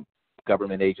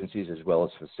 government agencies as well as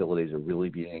facilities are really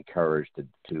being encouraged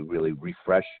to really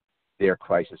refresh their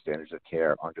crisis standards of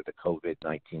care under the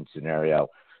COVID-19 scenario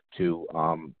to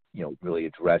really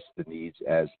address the needs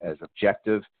as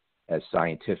objective, as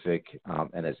scientific,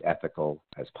 and as ethical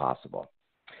as possible.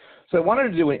 So I wanted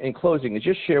to do in closing is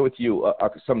just share with you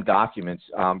some documents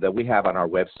that we have on our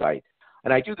website.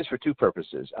 And I do this for two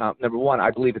purposes. Number one, I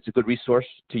believe it's a good resource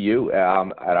to you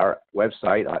at our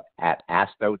website at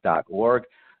asto.org,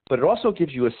 but it also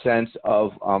gives you a sense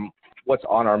of what's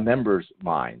on our members'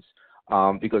 minds.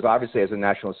 Because obviously as a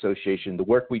national association, the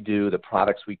work we do, the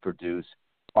products we produce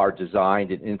are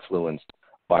designed and influenced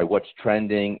by what's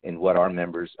trending and what our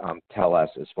members tell us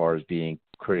as far as being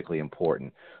critically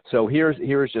important. So here's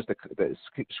just a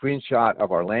screenshot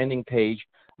of our landing page.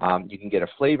 You can get a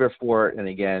flavor for it, and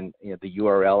again, the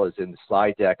URL is in the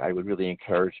slide deck. I would really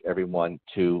encourage everyone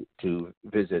to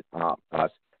visit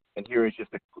us. And here is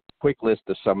just a quick list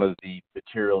of some of the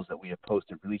materials that we have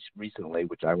posted recently,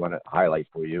 which I want to highlight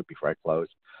for you before I close.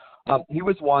 Here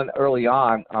was one early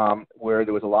on where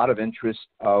there was a lot of interest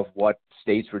of what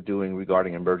states were doing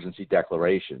regarding emergency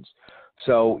declarations.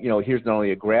 So, here's not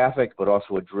only a graphic, but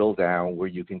also a drill down where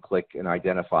you can click and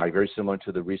identify, very similar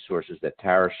to the resources that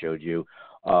Tara showed you,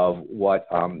 of what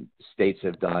states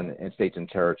have done and states and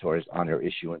territories on their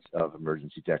issuance of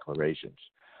emergency declarations.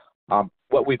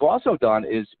 What we've also done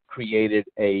is created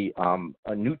a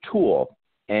new tool,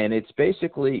 and it's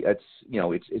basically,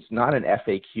 it's not an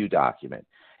FAQ document.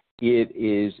 It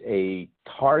is a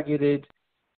targeted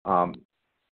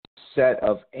set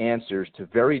of answers to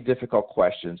very difficult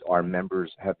questions our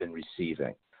members have been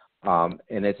receiving.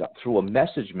 And it's through a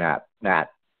message map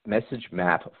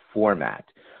format.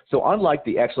 So unlike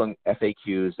the excellent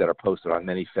FAQs that are posted on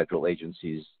many federal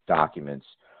agencies' documents,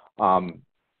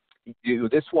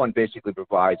 this one basically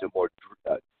provides a more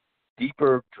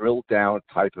deeper, drilled down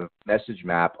type of message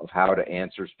map of how to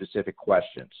answer specific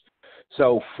questions.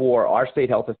 So for our state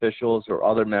health officials or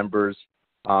other members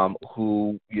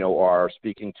who are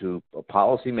speaking to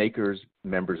policymakers,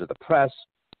 members of the press,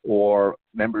 or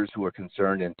members who are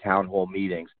concerned in town hall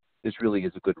meetings, this really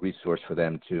is a good resource for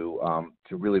them to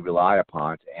really rely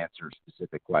upon to answer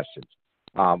specific questions.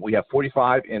 We have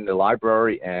 45 in the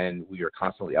library, and we are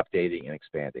constantly updating and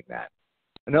expanding that.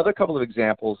 Another couple of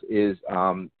examples is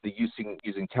the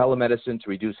using telemedicine to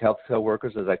reduce healthcare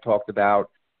workers, as I talked about.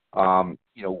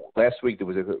 Last week there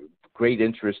was a great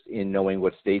interest in knowing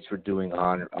what states were doing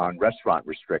on restaurant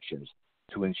restrictions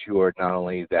to ensure not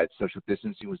only that social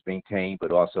distancing was maintained,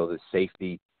 but also the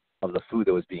safety of the food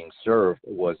that was being served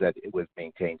was that it was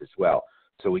maintained as well.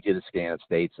 So we did a scan of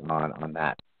states on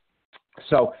that.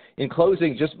 So in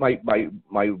closing, just my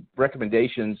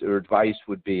recommendations or advice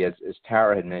would be, as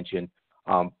Tara had mentioned,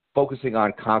 focusing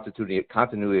on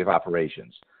continuity of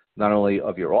operations, not only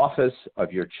of your office,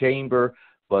 of your chamber,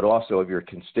 but also of your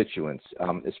constituents,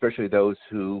 especially those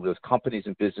companies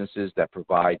and businesses that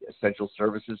provide essential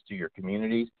services to your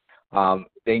communities.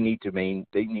 They need to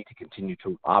continue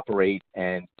to operate,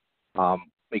 and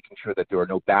making sure that there are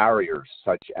no barriers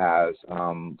such as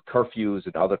curfews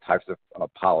and other types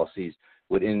of policies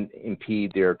would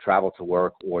impede their travel to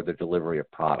work or the delivery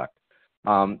of product.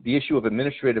 The issue of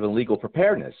administrative and legal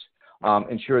preparedness,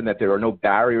 ensuring that there are no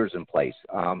barriers in place.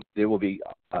 There will be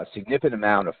a significant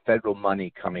amount of federal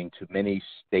money coming to many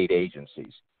state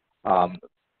agencies.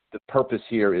 The purpose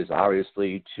here is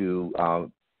obviously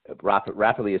to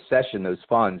rapidly accession those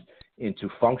funds into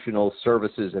functional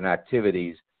services and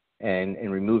activities,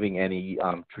 and removing any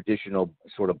traditional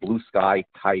sort of blue sky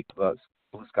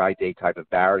day type of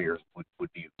barriers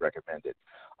would be recommended.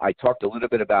 I talked a little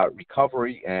bit about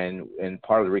recovery, and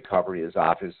part of the recovery is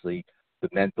obviously the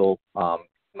mental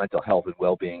health and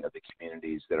well-being of the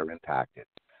communities that are impacted.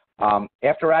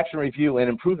 After action review and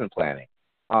improvement planning.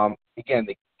 Again,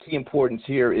 the key importance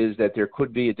here is that there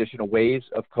could be additional waves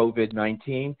of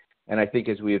COVID-19, and I think,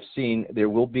 as we have seen, there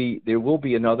will be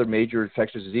another major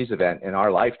infectious disease event in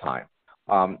our lifetime.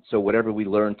 So whatever we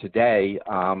learn today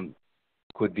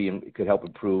could help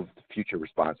improve future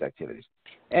response activities.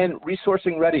 And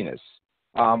resourcing readiness.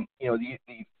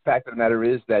 The fact of the matter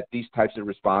is that these types of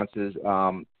responses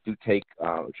do take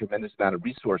a tremendous amount of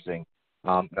resourcing,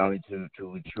 not only to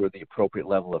ensure the appropriate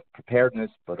level of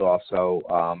preparedness, but also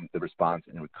the response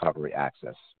and recovery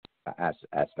aspects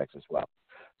as well.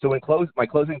 So my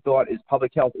closing thought is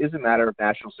public health is a matter of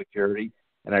national security,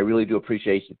 and I really do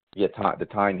appreciate the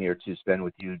time here to spend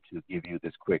with you to give you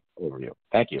this quick overview.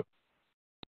 Thank you.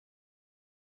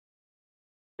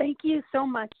 Thank you so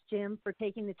much, Jim, for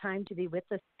taking the time to be with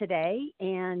us today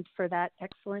and for that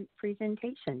excellent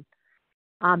presentation.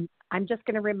 I'm just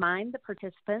going to remind the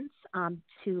participants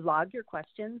to log your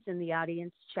questions in the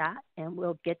audience chat, and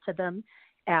we'll get to them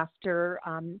after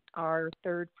our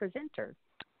third presenter.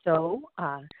 So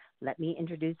let me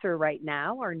introduce her right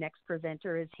now. Our next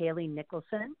presenter is Haley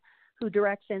Nicholson, who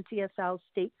directs NCSL's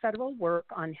state federal work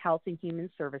on health and human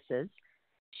services.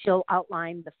 She'll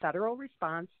outline the federal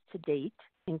response to date,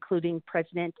 including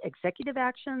President executive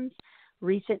actions,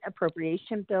 recent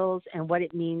appropriation bills, and what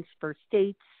it means for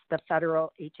states, the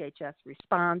federal HHS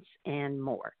response, and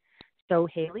more. So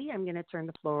Haley, I'm going to turn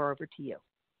the floor over to you.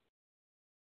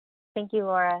 Thank you,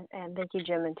 Laura, and thank you,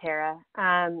 Jim and Tara.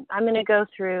 I'm going to go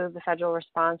through the federal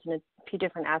response in a few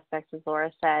different aspects, as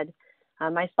Laura said.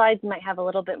 My slides might have a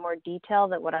little bit more detail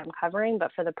than what I'm covering,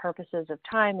 but for the purposes of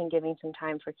time and giving some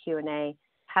time for Q&A,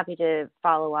 happy to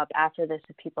follow up after this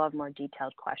if people have more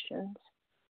detailed questions.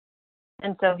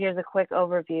 And so here's a quick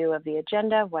overview of the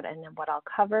agenda, what I'll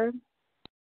cover.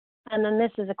 And then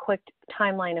this is a quick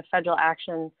timeline of federal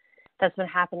action that's been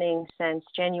happening since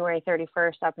January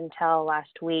 31st up until last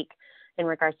week in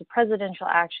regards to presidential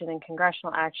action and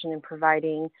congressional action in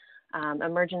providing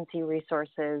emergency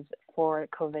resources for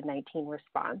COVID-19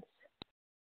 response.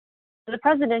 So the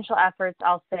presidential efforts,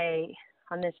 I'll say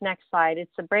on this next slide,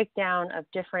 it's a breakdown of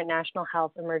different national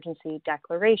health emergency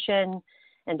declaration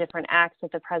and different acts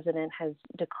that the president has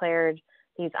declared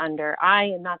these under. I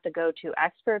am not the go-to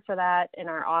expert for that in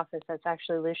our office. That's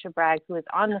actually Lucia Bragg, who is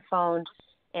on the phone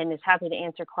and is happy to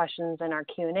answer questions in our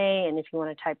Q&A, and if you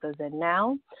want to type those in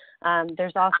now.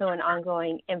 There's also an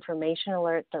ongoing information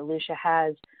alert that Lucia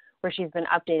has where she's been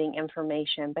updating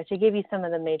information. But to give you some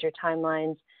of the major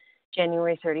timelines,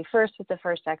 January 31st with the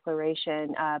first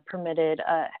declaration permitted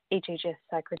HHS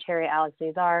Secretary Alex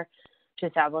Azar to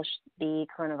establish the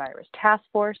coronavirus task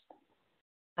force.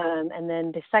 And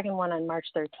then the second one on March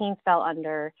 13th fell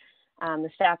under the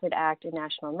Stafford Act and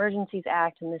National Emergencies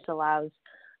Act, and this allows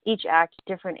each act,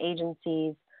 different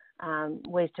agencies,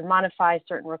 ways to modify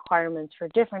certain requirements for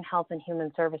different health and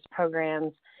human service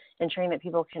programs, ensuring that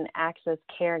people can access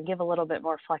care and give a little bit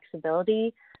more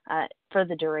flexibility for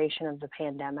the duration of the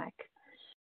pandemic.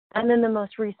 And then the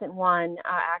most recent one,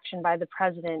 action by the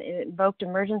president, it invoked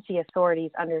emergency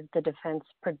authorities under the Defense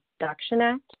Production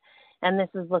Act. And this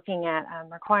is looking at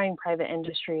requiring private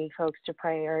industry folks to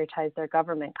prioritize their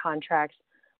government contracts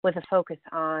with a focus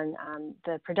on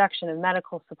the production of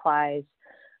medical supplies.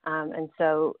 And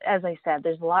so, as I said,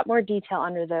 there's a lot more detail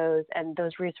under those, and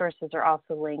those resources are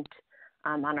also linked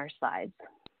on our slides.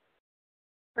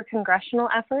 For congressional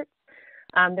efforts,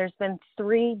 there's been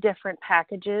 3 different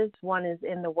packages. One is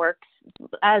in the works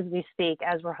as we speak,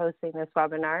 as we're hosting this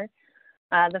webinar.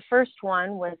 The first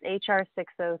one was HR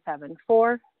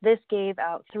 6074. This gave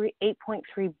out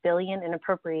 $8.3 billion in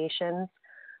appropriations,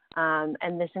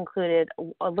 and this included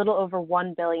a little over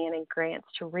 $1 billion in grants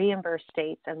to reimburse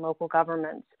states and local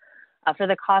governments for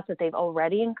the costs that they've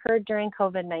already incurred during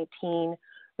COVID-19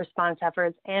 response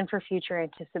efforts and for future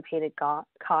anticipated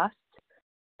costs.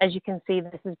 As you can see,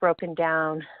 this is broken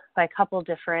down by a couple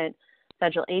different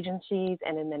federal agencies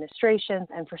and administrations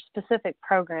and for specific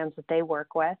programs that they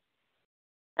work with.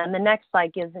 And the next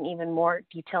slide gives an even more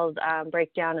detailed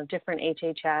breakdown of different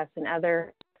HHS and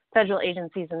other federal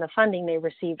agencies and the funding they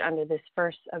received under this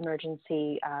first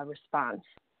emergency response.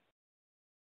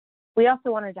 We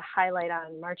also wanted to highlight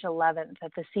on March 11th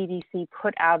that the CDC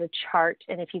put out a chart,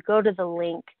 and if you go to the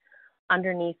link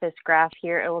underneath this graph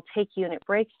here, it will take you and it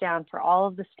breaks down for all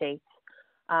of the states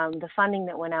the funding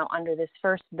that went out under this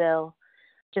first bill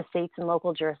to states and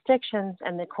local jurisdictions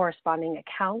and the corresponding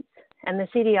accounts. And the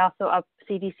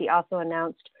CDC also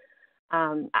announced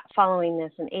following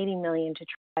this an $80 million to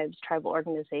tribes, tribal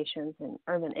organizations, and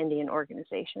urban Indian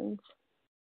organizations.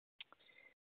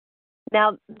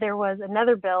 Now, there was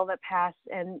another bill that passed,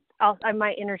 and I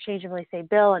might interchangeably say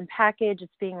bill and package.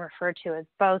 It's being referred to as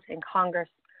both in Congress.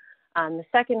 The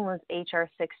second was HR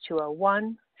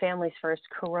 6201, Families First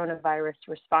Coronavirus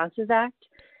Responses Act.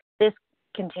 This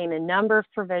contained a number of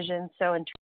provisions. So in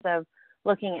terms of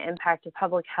looking at impact of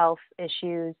public health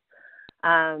issues,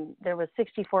 there was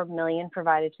 $64 million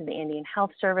provided to the Indian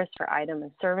Health Service for item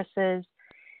and services.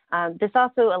 This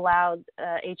also allowed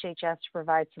HHS to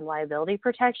provide some liability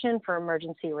protection for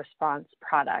emergency response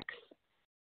products.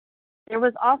 There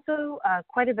was also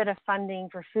quite a bit of funding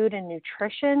for food and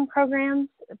nutrition programs.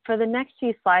 For the next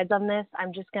few slides on this,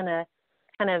 I'm just going to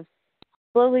kind of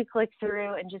slowly click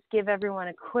through and just give everyone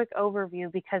a quick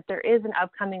overview because there is an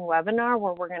upcoming webinar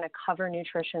where we're going to cover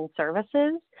nutrition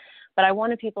services. But I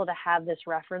wanted people to have this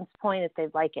reference point if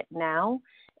they'd like it now,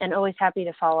 and always happy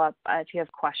to follow up if you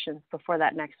have questions before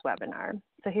that next webinar.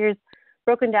 So here's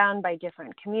broken down by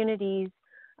different communities,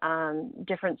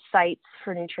 different sites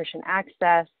for nutrition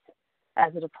access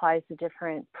as it applies to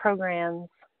different programs.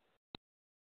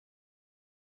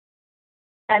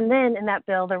 And then in that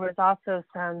bill, there was also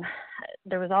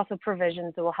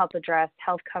provisions that will help address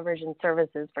health coverage and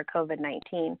services for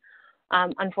COVID-19.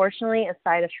 Unfortunately, a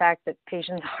side effect that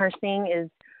patients are seeing is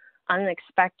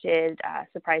unexpected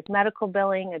surprise medical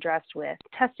billing addressed with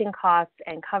testing costs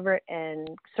and cover and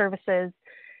services.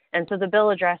 And so the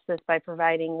bill addressed this by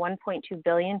providing $1.2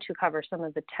 billion to cover some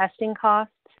of the testing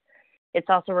costs. It's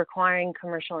also requiring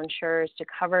commercial insurers to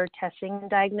cover testing and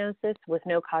diagnosis with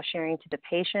no cost sharing to the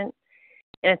patient.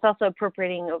 And it's also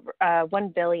appropriating over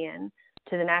 $1 billion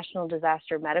to the National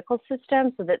Disaster Medical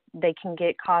System so that they can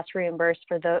get costs reimbursed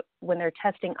when they're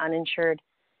testing uninsured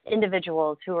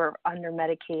individuals who are under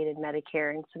Medicaid and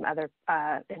Medicare and some other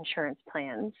insurance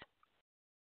plans.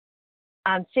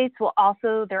 States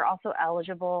they're also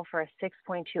eligible for a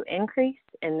 6.2 increase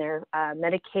in their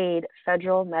Medicaid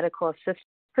federal medical assistance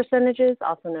percentages,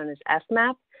 also known as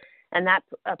FMAP, and that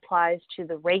applies to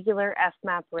the regular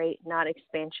FMAP rate, not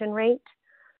expansion rate.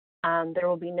 There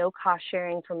will be no cost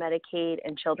sharing for Medicaid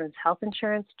and Children's Health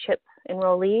Insurance, CHIP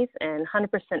enrollees, and 100%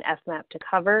 FMAP to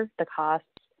cover the costs.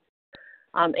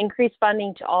 Increased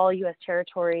funding to all U.S.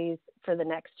 territories for the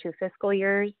next 2 fiscal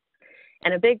years.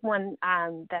 And a big one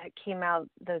that came out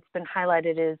that's been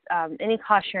highlighted is any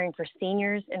cost sharing for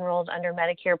seniors enrolled under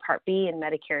Medicare Part B and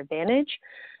Medicare Advantage.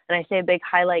 And I say a big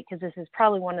highlight because this is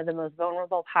probably one of the most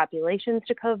vulnerable populations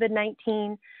to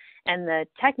COVID-19. And the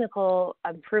technical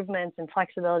improvements and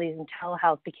flexibilities in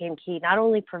telehealth became key, not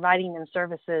only providing them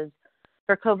services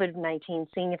for COVID-19,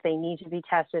 seeing if they need to be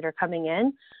tested or coming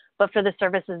in, but for the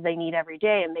services they need every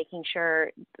day and making sure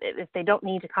if they don't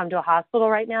need to come to a hospital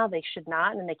right now, they should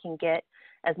not, and they can get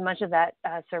as much of that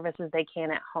service as they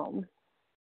can at home.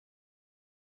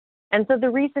 And so the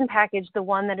recent package, the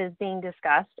one that is being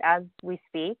discussed as we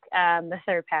speak, the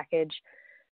third package,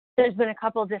 there's been a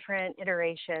couple different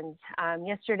iterations.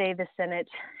 Yesterday, the Senate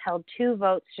held 2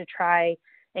 votes to try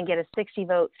and get a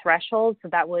 60-vote threshold, so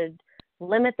that would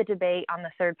limit the debate on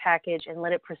the third package and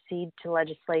let it proceed to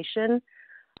legislation.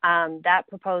 That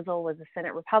proposal was a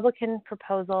Senate Republican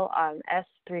proposal on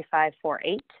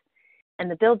S3548. And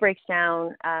the bill breaks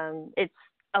down, it's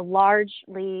a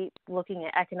largely looking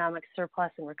at economic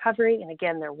surplus and recovery. And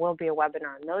again, there will be a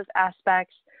webinar on those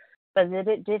aspects, but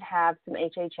it did have some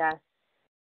HHS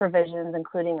provisions,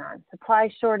 including on supply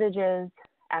shortages,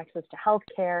 access to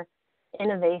healthcare,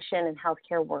 innovation, and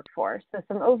healthcare workforce. So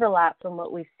some overlap from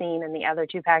what we've seen in the other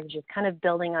 2 packages, kind of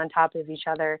building on top of each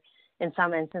other, in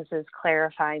some instances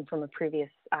clarifying from a previous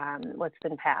what's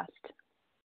been passed.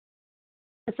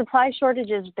 The supply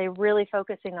shortages, they're really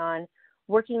focusing on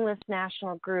working with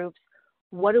national groups.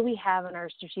 What do we have in our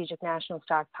strategic national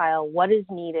stockpile? What is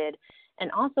needed?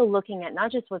 And also looking at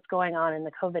not just what's going on in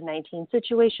the COVID-19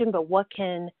 situation, but what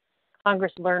can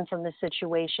Congress learn from this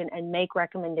situation and make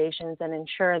recommendations and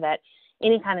ensure that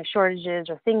any kind of shortages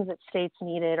or things that states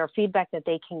needed or feedback that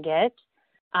they can get,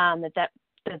 that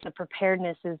the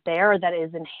preparedness is there, or that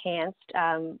is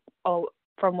enhanced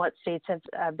from what states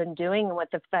have been doing and what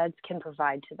the feds can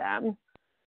provide to them.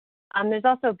 There's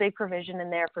also a big provision in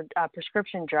there for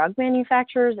prescription drug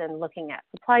manufacturers and looking at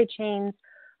supply chains,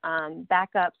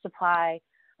 backup supply,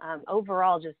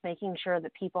 overall just making sure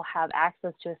that people have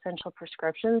access to essential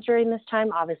prescriptions during this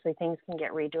time. Obviously, things can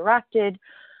get redirected.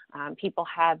 People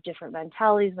have different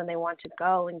mentalities when they want to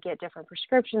go and get different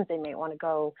prescriptions. They may want to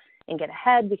go and get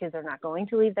ahead because they're not going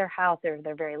to leave their house. They're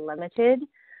very limited.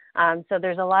 So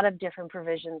there's a lot of different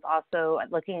provisions also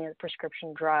looking at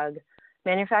prescription drug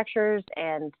manufacturers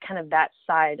and kind of that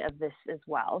side of this as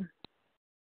well.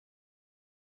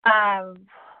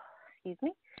 Excuse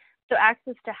me. So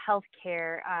access to health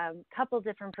care, a couple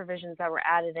different provisions that were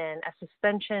added in, a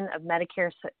suspension of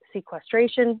Medicare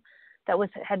sequestration that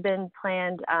had been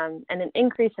planned, and an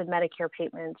increase in Medicare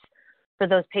payments for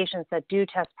those patients that do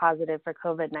test positive for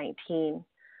COVID-19.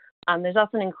 There's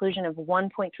also an inclusion of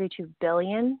 $1.32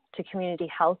 billion to community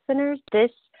health centers.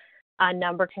 This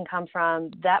number can come from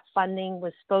that funding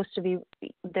was supposed to be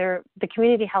there. The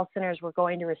community health centers were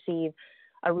going to receive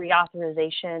a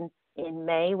reauthorization in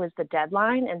May was the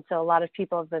deadline. And so a lot of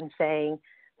people have been saying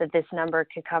that this number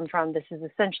could come from, this is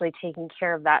essentially taking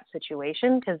care of that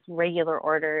situation because regular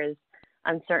order is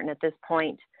uncertain at this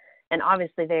point. And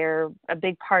obviously they're a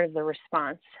big part of the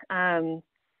response.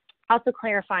 Also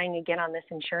clarifying again on this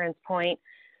insurance point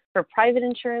for private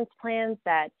insurance plans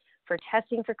that for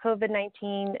testing for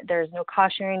COVID-19, there's no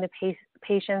cost sharing to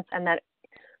patients, and that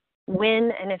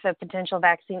when and if a potential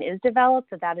vaccine is developed,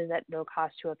 that is at no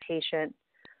cost to a patient.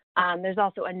 There's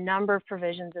also a number of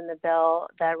provisions in the bill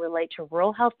that relate to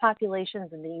rural health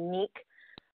populations and the unique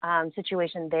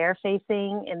situation they're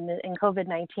facing in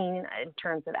COVID-19 in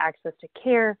terms of access to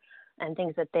care and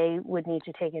things that they would need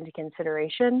to take into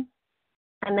consideration.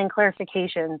 And then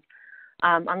clarifications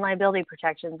on liability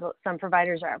protections. Some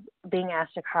providers are being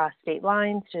asked to cross state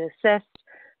lines to assist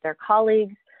their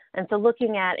colleagues. And so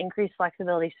looking at increased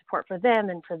flexibility support for them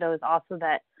and for those also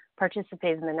that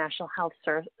participate in the National Health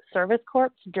Service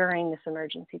Corps during this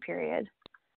emergency period.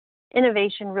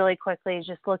 Innovation, really quickly, is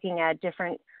just looking at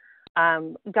different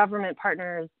government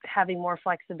partners having more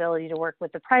flexibility to work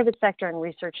with the private sector in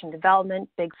research and development,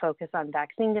 big focus on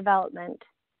vaccine development.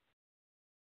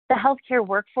 The healthcare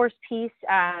workforce piece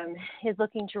is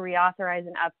looking to reauthorize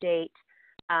and update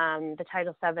the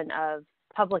Title VII of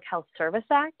Public Health Service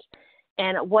Act.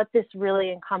 And what this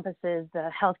really encompasses, the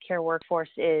healthcare workforce,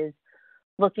 is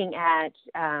looking at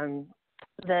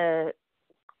the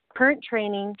current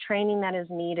training that is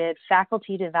needed,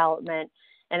 faculty development,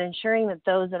 and ensuring that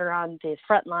those that are on the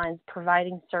front lines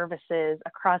providing services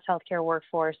across healthcare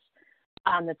workforce,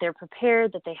 that they're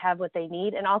prepared, that they have what they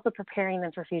need, and also preparing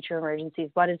them for future emergencies.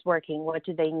 What is working? What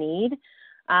do they need?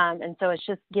 And so it's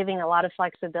just giving a lot of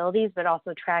flexibilities, but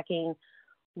also tracking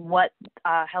what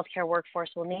healthcare workforce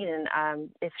will need and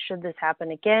if should this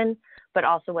happen again, but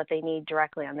also what they need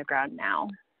directly on the ground now.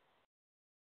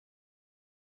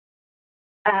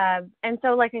 And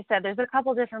so, like I said, there's a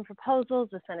couple different proposals.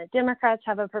 The Senate Democrats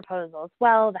have a proposal as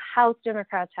well. The House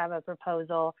Democrats have a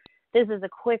proposal. This is a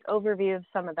quick overview of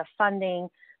some of the funding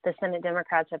the Senate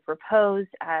Democrats have proposed.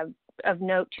 Of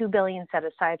note, $2 billion set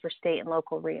aside for state and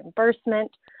local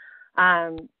reimbursement.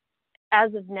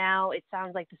 As of now, it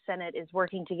sounds like the Senate is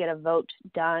working to get a vote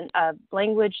done,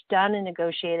 language done and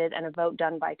negotiated, and a vote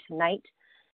done by tonight.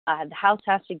 The House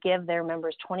has to give their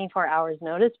members 24 hours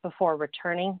notice before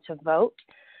returning to vote.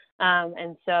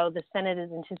 And so the Senate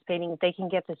is anticipating if they can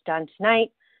get this done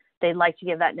tonight, they'd like to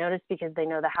give that notice because they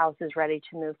know the House is ready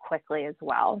to move quickly as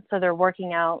well. So they're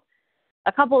working out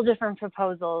a couple of different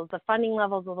proposals. The funding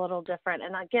level is a little different.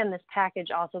 And again, this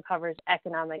package also covers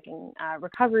economic and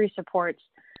recovery supports.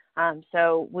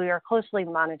 So we are closely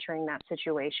monitoring that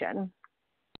situation.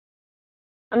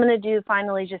 I'm going to do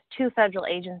finally just 2 federal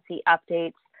agency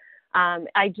updates.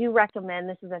 I do recommend,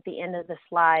 this is at the end of the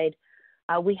slide,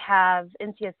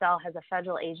 NCSL has a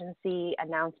federal agency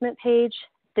announcement page.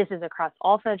 This is across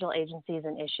all federal agencies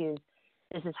and issues.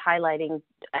 This is highlighting,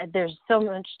 there's so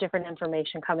much different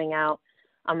information coming out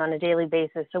on a daily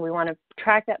basis. So we want to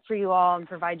track that for you all and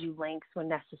provide you links when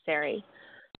necessary.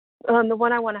 The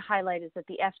one I want to highlight is that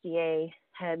the FDA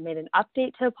had made an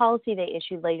update to a policy they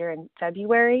issued later in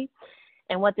February.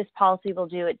 And what this policy will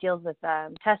do, it deals with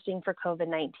testing for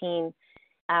COVID-19.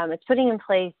 It's putting in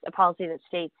place a policy that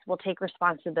states will take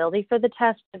responsibility for the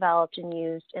tests developed and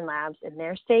used in labs in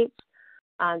their states.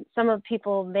 Some of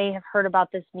people may have heard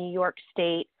about this. New York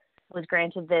State was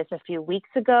granted this a few weeks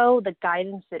ago. The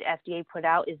guidance that FDA put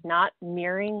out is not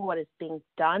mirroring what is being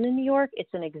done in New York.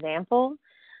 It's an example,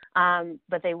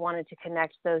 but they wanted to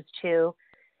connect those two.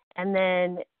 And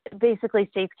then basically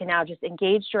states can now just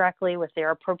engage directly with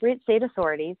their appropriate state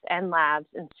authorities and labs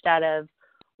instead of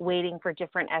waiting for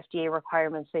different FDA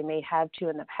requirements they may have to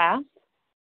in the past.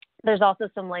 There's also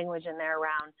some language in there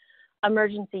around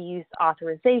emergency use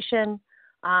authorization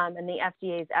and the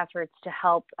FDA's efforts to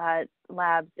help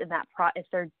labs in that if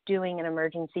they're doing an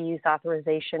emergency use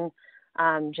authorization,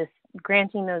 just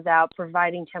granting those out,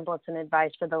 providing templates and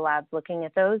advice for the labs looking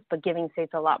at those, but giving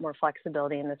states a lot more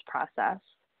flexibility in this process.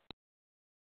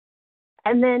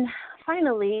 And then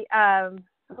finally, there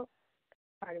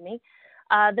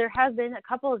have been a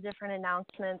couple of different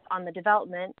announcements on the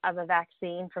development of a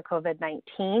vaccine for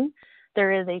COVID-19.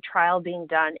 There is a trial being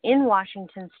done in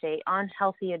Washington State on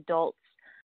healthy adults.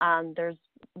 There's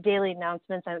daily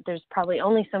announcements. There's probably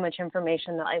only so much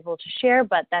information that I'm able to share,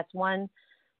 but that's one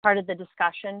part of the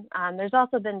discussion. There's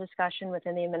also been discussion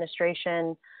within the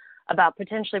administration about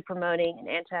potentially promoting an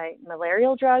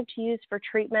anti-malarial drug to use for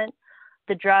treatment.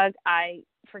 The drug,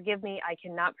 forgive me, I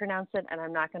cannot pronounce it, and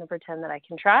I'm not going to pretend that I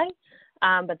can try,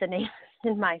 but the name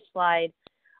is in my slide.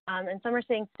 And some are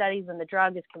saying studies when the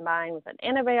drug is combined with an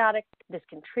antibiotic, this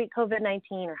can treat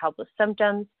COVID-19 or help with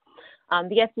symptoms.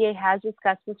 The FDA has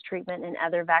discussed this treatment in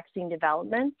other vaccine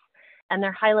developments, and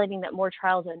they're highlighting that more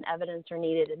trials and evidence are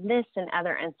needed in this and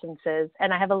other instances.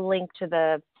 And I have a link to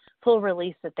the full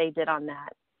release that they did on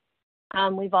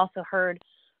that. We've also heard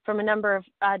from a number of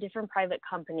different private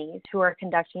companies who are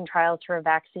conducting trials for a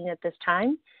vaccine at this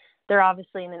time. They're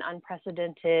obviously in an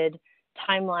unprecedented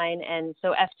timeline, and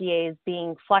so FDA is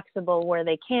being flexible where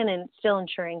they can and still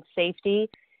ensuring safety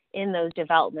in those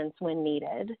developments when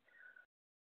needed.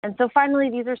 And so finally,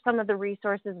 these are some of the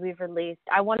resources we've released.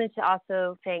 I wanted to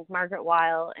also thank Margaret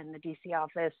Weil in the DC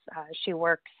office. She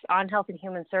works on Health and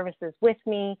Human Services with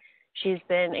me. She's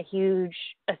been a huge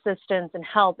assistance and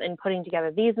help in putting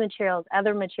together these materials,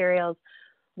 other materials.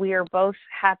 We are both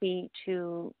happy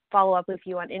to follow up with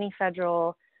you on any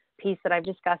federal piece that I've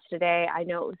discussed today. I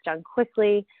know it was done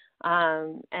quickly.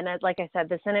 Like I said,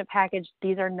 the Senate package,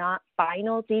 these are not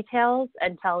final details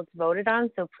until it's voted on.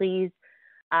 So please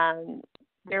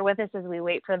bear with us as we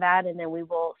wait for that. And then we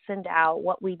will send out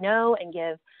what we know and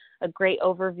give a great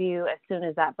overview as soon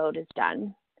as that vote is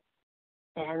done.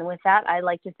 And with that, I'd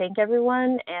like to thank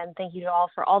everyone and thank you to all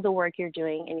for all the work you're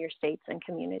doing in your states and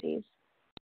communities.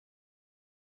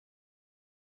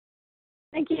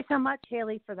 Thank you so much,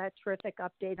 Haley, for that terrific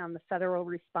update on the federal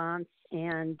response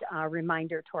and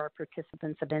reminder to our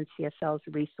participants of NCSL's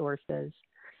resources.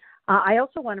 I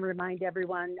also want to remind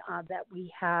everyone that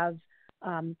we have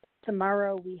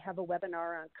tomorrow we have a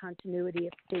webinar on continuity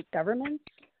of state governments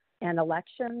and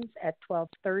elections at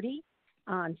 12:30.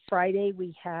 On Friday,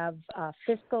 we have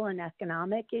fiscal and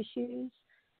economic issues.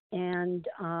 And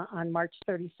on March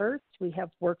 31st, we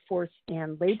have workforce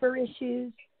and labor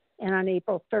issues. And on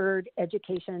April 3rd,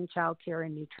 education, childcare,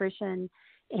 and nutrition.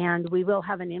 And we will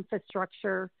have an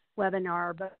infrastructure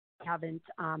webinar, but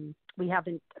we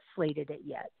haven't slated it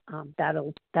yet.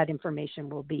 That information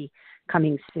will be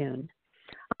coming soon.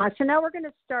 So now we're going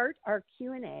to start our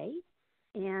Q&A,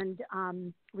 and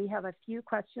we have a few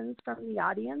questions from the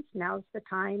audience. Now's the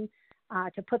time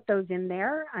to put those in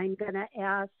there. I'm going to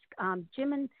ask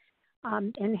Jim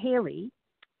and Haley.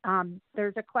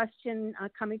 There's a question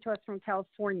coming to us from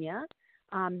California,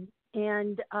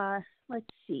 let's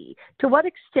see. To what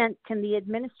extent can the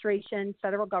administration,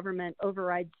 federal government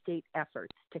override state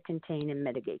efforts to contain and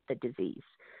mitigate the disease?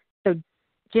 So,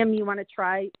 Jim, you want to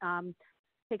try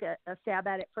take a stab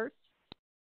at it first?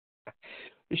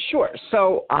 Sure.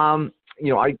 So, I'm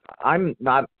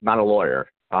not a lawyer,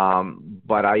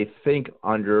 but I think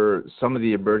under some of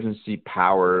the emergency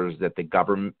powers that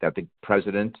the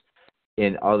president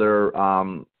and other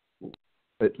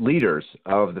leaders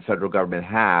of the federal government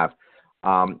have,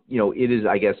 it is,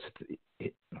 I guess,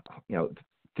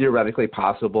 theoretically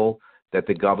possible that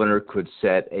the governor could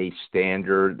set a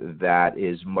standard that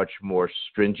is much more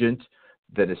stringent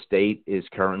than a state is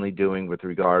currently doing with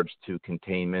regards to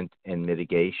containment and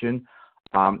mitigation.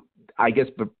 I guess,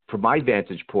 but from my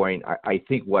vantage point, I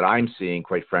think what I'm seeing,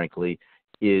 quite frankly,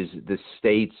 is the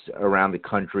states around the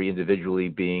country individually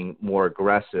being more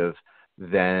aggressive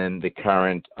than the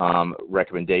current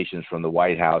recommendations from the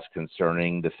White House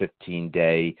concerning the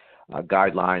 15-day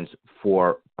guidelines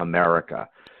for America.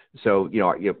 So,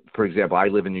 for example, I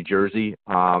live in New Jersey.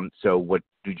 So what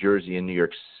New Jersey and New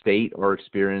York State are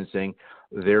experiencing,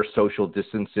 their social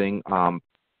distancing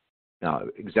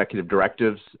executive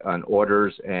directives and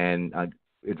orders and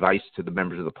advice to the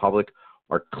members of the public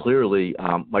are clearly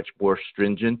much more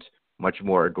stringent, much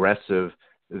more aggressive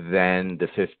than the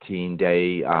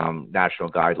 15-day national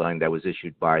guideline that was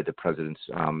issued by the president's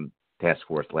task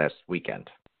force last weekend.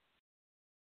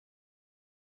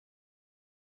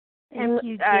 Thank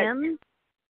you, Jim.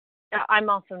 I'm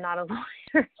also not a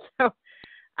lawyer, so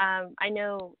I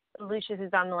know Lucia,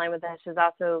 who's on the line with us, has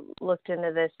also looked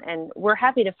into this, and we're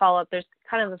happy to follow up. There's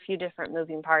kind of a few different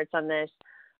moving parts on this.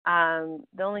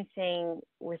 The only thing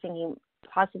we're thinking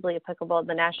possibly applicable,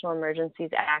 the National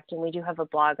Emergencies Act, and we do have a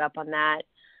blog up on that,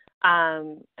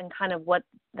 and kind of what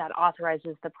that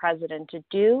authorizes the president to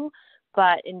do.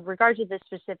 But in regard to this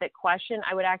specific question,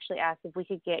 I would actually ask if we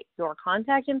could get your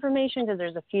contact information, because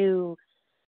there's a few,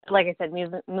 like I said,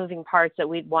 moving parts that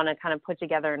we'd want to kind of put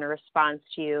together in a response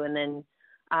to you. And then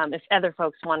if other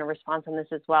folks want a response on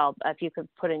this as well, if you could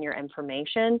put in your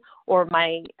information, or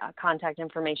my contact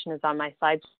information is on my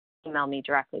slides, email me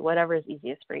directly, whatever is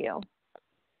easiest for you.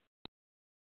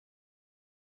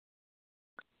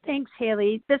 Thanks,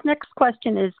 Haley. This next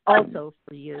question is also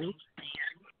for you.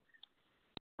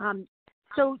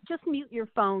 So just mute your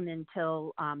phone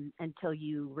until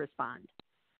you respond.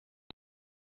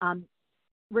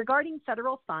 Regarding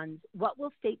federal funds, what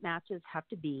will state matches have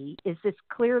to be? Is this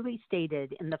clearly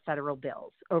stated in the federal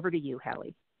bills? Over to you,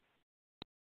 Haley.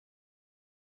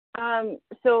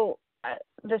 So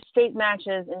the state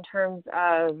matches in terms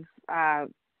of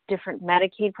different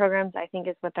Medicaid programs, I think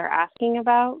is what they're asking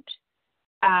about.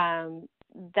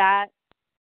 That,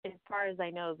 as far as I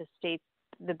know,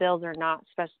 the bills are not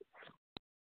special.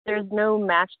 There's no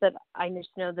match that I just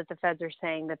know that the feds are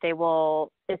saying that they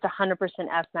will, it's 100%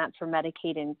 FMAP for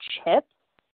Medicaid and CHIP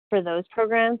for those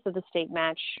programs. So the state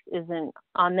match isn't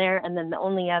on there. And then the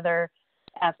only other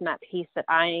FMAP piece that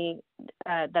I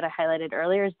highlighted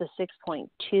earlier is the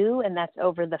 6.2, and that's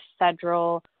over the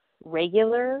federal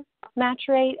regular match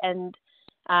rate. And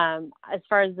as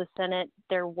far as the Senate,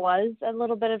 there was a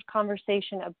little bit of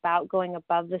conversation about going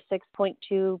above the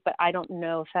 6.2, but I don't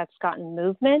know if that's gotten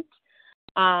movement.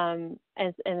 And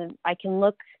I can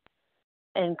look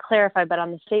and clarify, but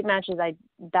on the state matches, I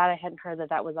hadn't heard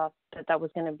that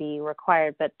was going to be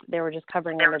required, but they were just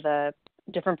covering one of the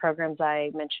different programs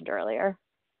I mentioned earlier.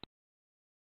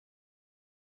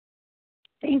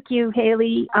 Thank you,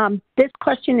 Haley. This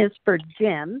question is for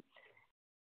Jim.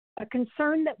 A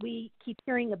concern that we keep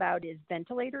hearing about is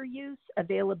ventilator use,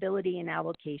 availability, and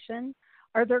allocation.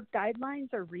 Are there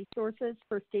guidelines or resources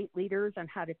for state leaders on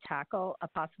how to tackle a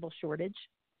possible shortage?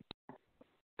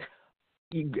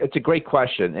 It's a great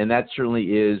question, and that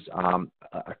certainly is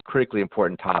a critically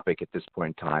important topic at this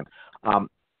point in time.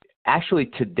 Actually,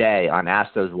 today on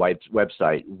ASTO's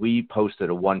website, we posted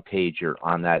a one-pager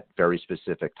on that very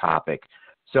specific topic.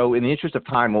 So in the interest of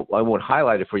time, I won't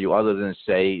highlight it for you other than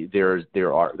say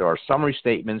there are summary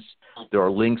statements, there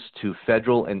are links to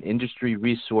federal and industry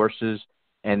resources,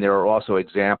 and there are also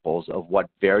examples of what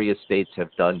various states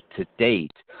have done to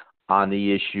date on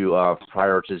the issue of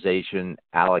prioritization,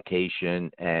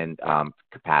 allocation, and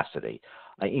capacity,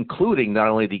 including not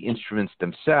only the instruments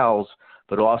themselves,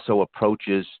 but also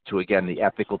approaches to, again, the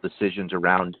ethical decisions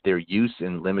around their use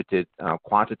in limited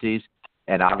quantities,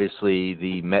 and obviously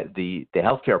the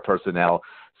healthcare personnel,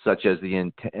 such as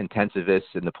the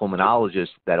intensivists and the pulmonologists,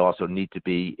 that also need to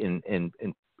be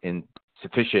in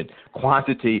sufficient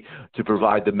quantity to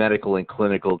provide the medical and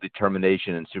clinical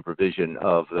determination and supervision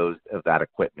of that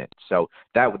equipment. So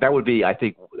that would be, I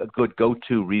think, a good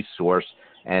go-to resource,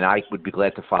 and I would be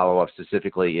glad to follow up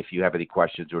specifically if you have any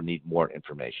questions or need more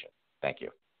information. Thank you.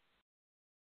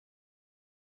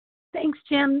 Thanks,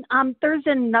 Jim. There's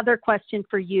another question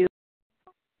for you,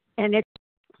 and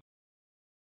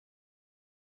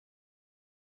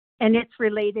it's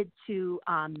related to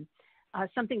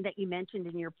something that you mentioned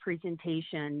in your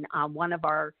presentation. One of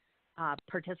our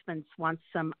participants wants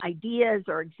some ideas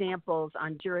or examples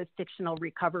on jurisdictional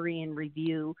recovery and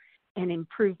review and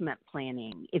improvement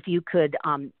planning. If you could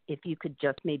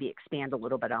just maybe expand a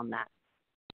little bit on that.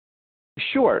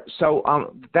 Sure. So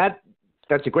that's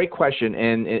a great question,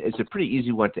 and it's a pretty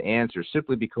easy one to answer,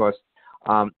 simply because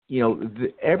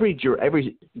every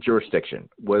jurisdiction,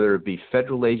 whether it be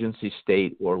federal agency,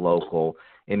 state, or local,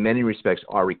 in many respects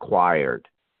are required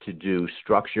to do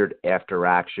structured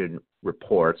after-action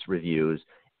reports, reviews,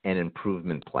 and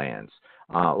improvement plans.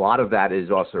 A lot of that is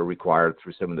also required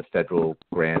through some of the federal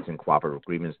grants and cooperative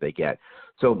agreements they get.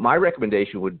 So my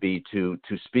recommendation would be to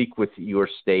speak with your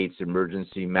state's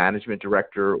emergency management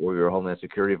director or your Homeland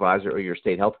Security advisor or your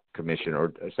state health commissioner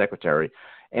or secretary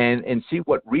and see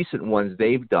what recent ones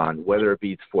they've done, whether it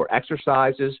be for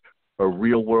exercises or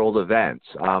real-world events,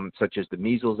 such as the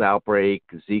measles outbreak,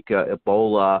 Zika,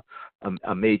 Ebola,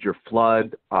 a major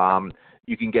flood.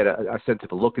 You can get a sense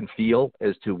of a look and feel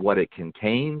as to what it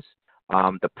contains.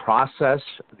 The process,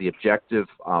 the objective,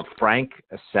 frank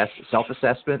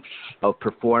self-assessment of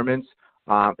performance,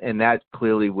 and that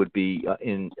clearly would be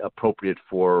appropriate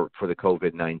for the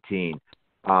COVID-19.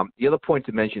 The other point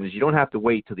to mention is you don't have to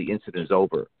wait till the incident is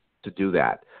over to do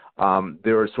that.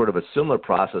 There is sort of a similar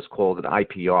process called an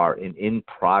IPR, an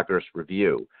in-progress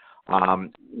review,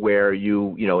 where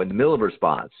you in the middle of a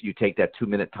response, you take that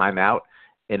 2-minute timeout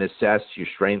and assess your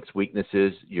strengths,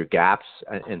 weaknesses, your gaps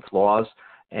and flaws,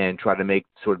 and try to make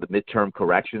sort of the midterm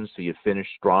corrections so you finish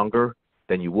stronger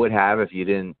than you would have if you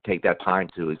didn't take that time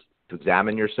to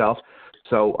examine yourself.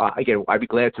 So again, I'd be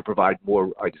glad to provide more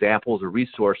examples or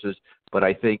resources, but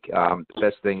I think the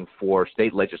best thing for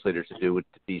state legislators to do would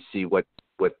be see what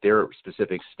their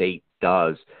specific state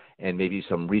does and maybe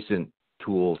some recent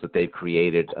tools that they've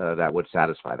created that would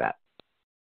satisfy that.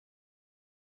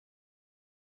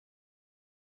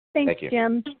 Thanks, Thank you.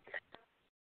 Jim.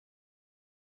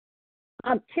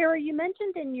 Tara, you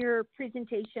mentioned in your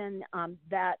presentation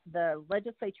that the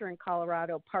legislature in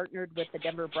Colorado partnered with the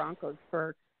Denver Broncos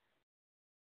for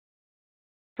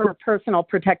personal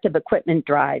protective equipment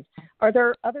drives. Are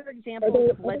there other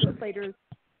examples of legislators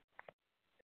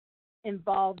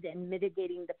involved in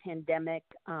mitigating the pandemic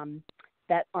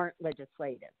that aren't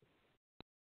legislative?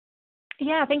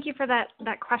 Yeah, thank you for that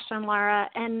question, Laura.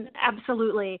 And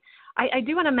absolutely. I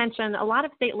do want to mention a lot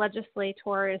of state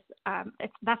legislators,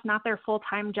 that's not their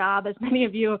full-time job, as many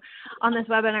of you on this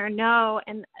webinar know.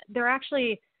 And there are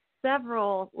actually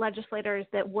several legislators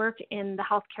that work in the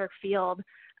healthcare field.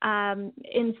 And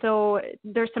so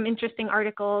there's some interesting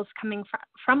articles coming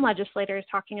from legislators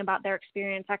talking about their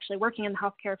experience actually working in the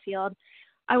healthcare field.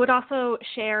 I would also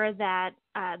share that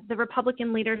the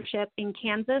Republican leadership in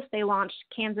Kansas, they launched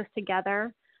Kansas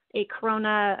Together, a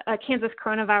Kansas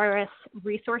Coronavirus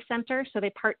Resource Center. So they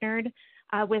partnered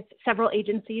with several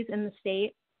agencies in the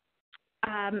state.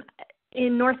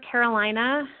 In North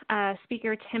Carolina,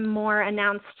 Speaker Tim Moore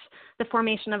announced the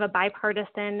formation of a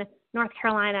bipartisan North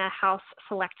Carolina House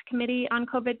Select Committee on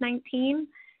COVID-19.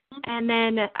 And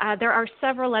then there are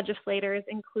several legislators,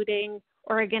 including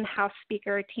Oregon House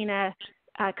Speaker Tina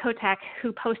Kotek,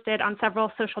 who posted on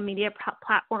several social media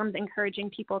platforms encouraging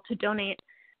people to donate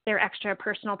their extra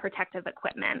personal protective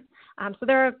equipment. So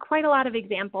there are quite a lot of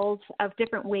examples of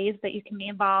different ways that you can be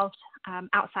involved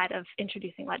outside of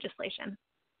introducing legislation.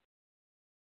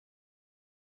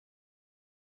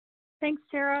 Thanks,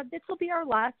 Sarah. This will be our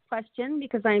last question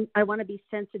because I want to be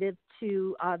sensitive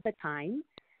to the time.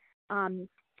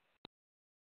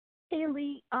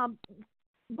 Haley,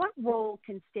 what role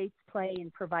can states play in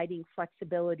providing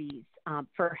flexibilities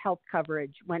for health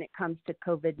coverage when it comes to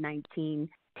COVID-19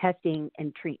 testing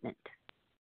and treatment?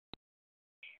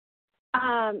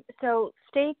 So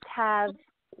states have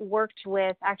worked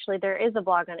with, actually there is a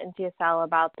blog on NCSL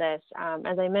about this.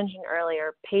 As I mentioned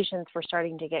earlier, patients were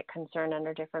starting to get concerned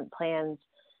under different plans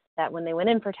that when they went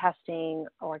in for testing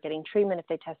or getting treatment, if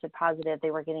they tested positive,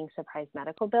 they were getting surprise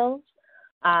medical bills.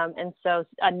 And so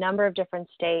a number of different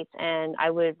states, and I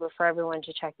would refer everyone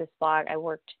to check this blog. I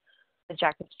worked with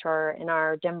Jack Couture in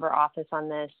our Denver office on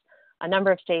this. A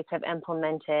number of states have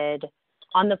implemented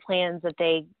on the plans that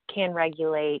they can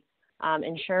regulate,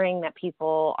 ensuring that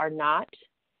people are not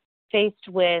faced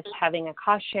with having a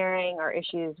cost sharing or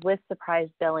issues with surprise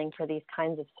billing for these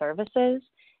kinds of services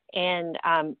and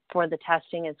for the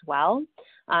testing as well.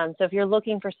 So if you're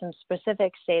looking for some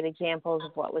specific state examples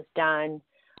of what was done,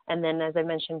 and then as I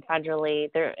mentioned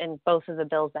federally, there in both of the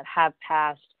bills that have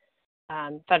passed,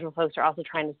 federal folks are also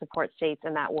trying to support states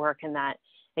in that work and that,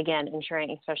 again,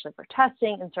 ensuring, especially for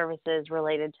testing and services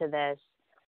related to this,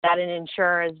 that an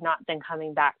insurer is not then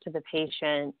coming back to the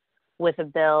patient with a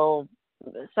bill,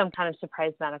 some kind of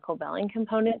surprise medical billing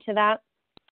component to that.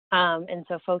 And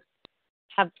so folks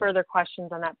have further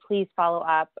questions on that, please follow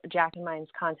up. Jack and mine's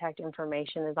contact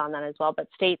information is on that as well. But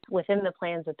states within the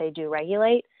plans that they do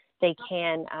regulate, they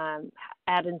can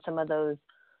add in some of those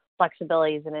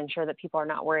flexibilities and ensure that people are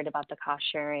not worried about the cost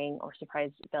sharing or surprise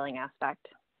billing aspect.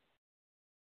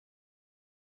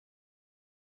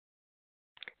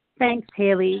 Thanks,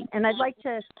 Haley. And I'd like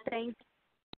to thank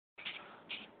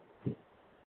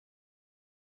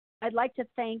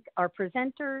our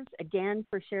presenters again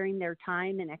for sharing their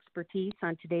time and expertise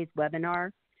on today's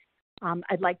webinar.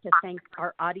 I'd like to thank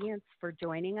our audience for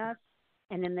joining us.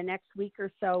 And in the next week or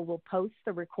so, we'll post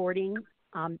the recording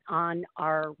on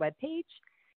our webpage.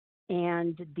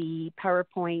 And the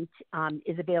PowerPoint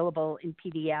is available in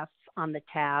PDF on the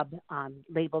tab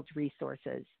labeled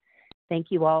Resources. Thank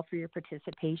you all for your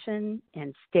participation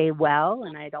and stay well.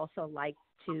 And I'd also like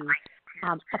to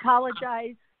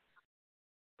apologize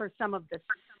for some of the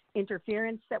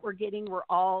interference that we're getting. We're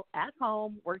all at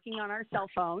home working on our cell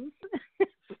phones.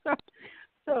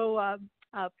 so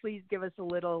please give us a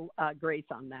little grace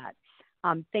on that.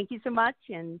 Thank you so much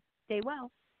and stay well.